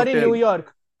also you are like in Hotel. New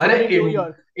York. अरे You're in New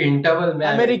York. interval में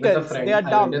I went with a Americans, friend. they are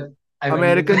I dumb. went with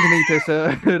Americans नहीं थे sir.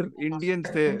 Indians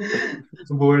थे.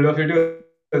 bold of you to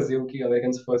assume कि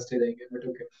Americans first day जाएंगे, but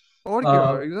okay. और क्या?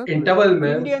 Exactly. Interval में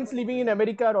Indians living in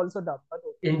America are also dumb. But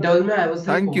okay. interval में I was like,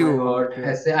 Thank oh you, my god,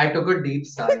 Amartya. ऐसे I took a deep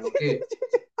sigh, okay.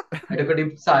 I took a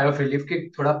deep sigh of relief कि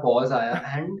थोड़ा pause आया,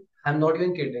 and I'm not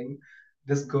even kidding.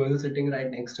 This girl sitting right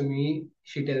next to me,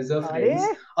 she tells her friends,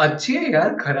 अरे अच्छी है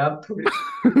यार, खराब थोड़ी.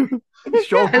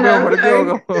 शौक And में I'm मर गया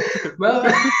like, होगा.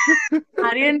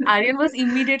 मैं- Aryan was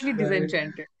immediately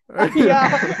disenchanted.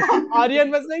 yeah,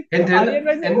 Aryan was like, And then- Aryan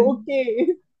was like, and- okay.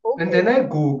 And then I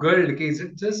googled, okay, is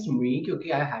it just me?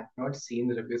 क्योंकि I had not seen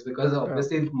the reviews because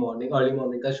obviously early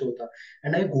morning का show था.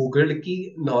 And I googled कि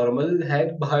normal है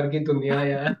बाहर की दुनिया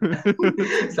या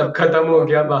सब खत्म हो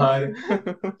गया बाहर.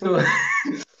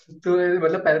 तो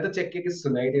मतलब पहले तो चेक किया कि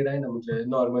सुनाई दे रहा है ना मुझे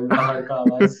नॉर्मल बाहर का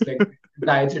आवाज like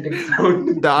diegetic sound.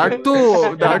 that तो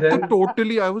And then-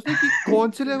 totally I was like कि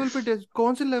कौन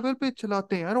से लेवल पे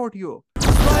चलाते हैं यार ऑडियो.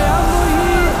 स्वयं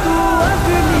ही तू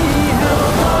अग्नि है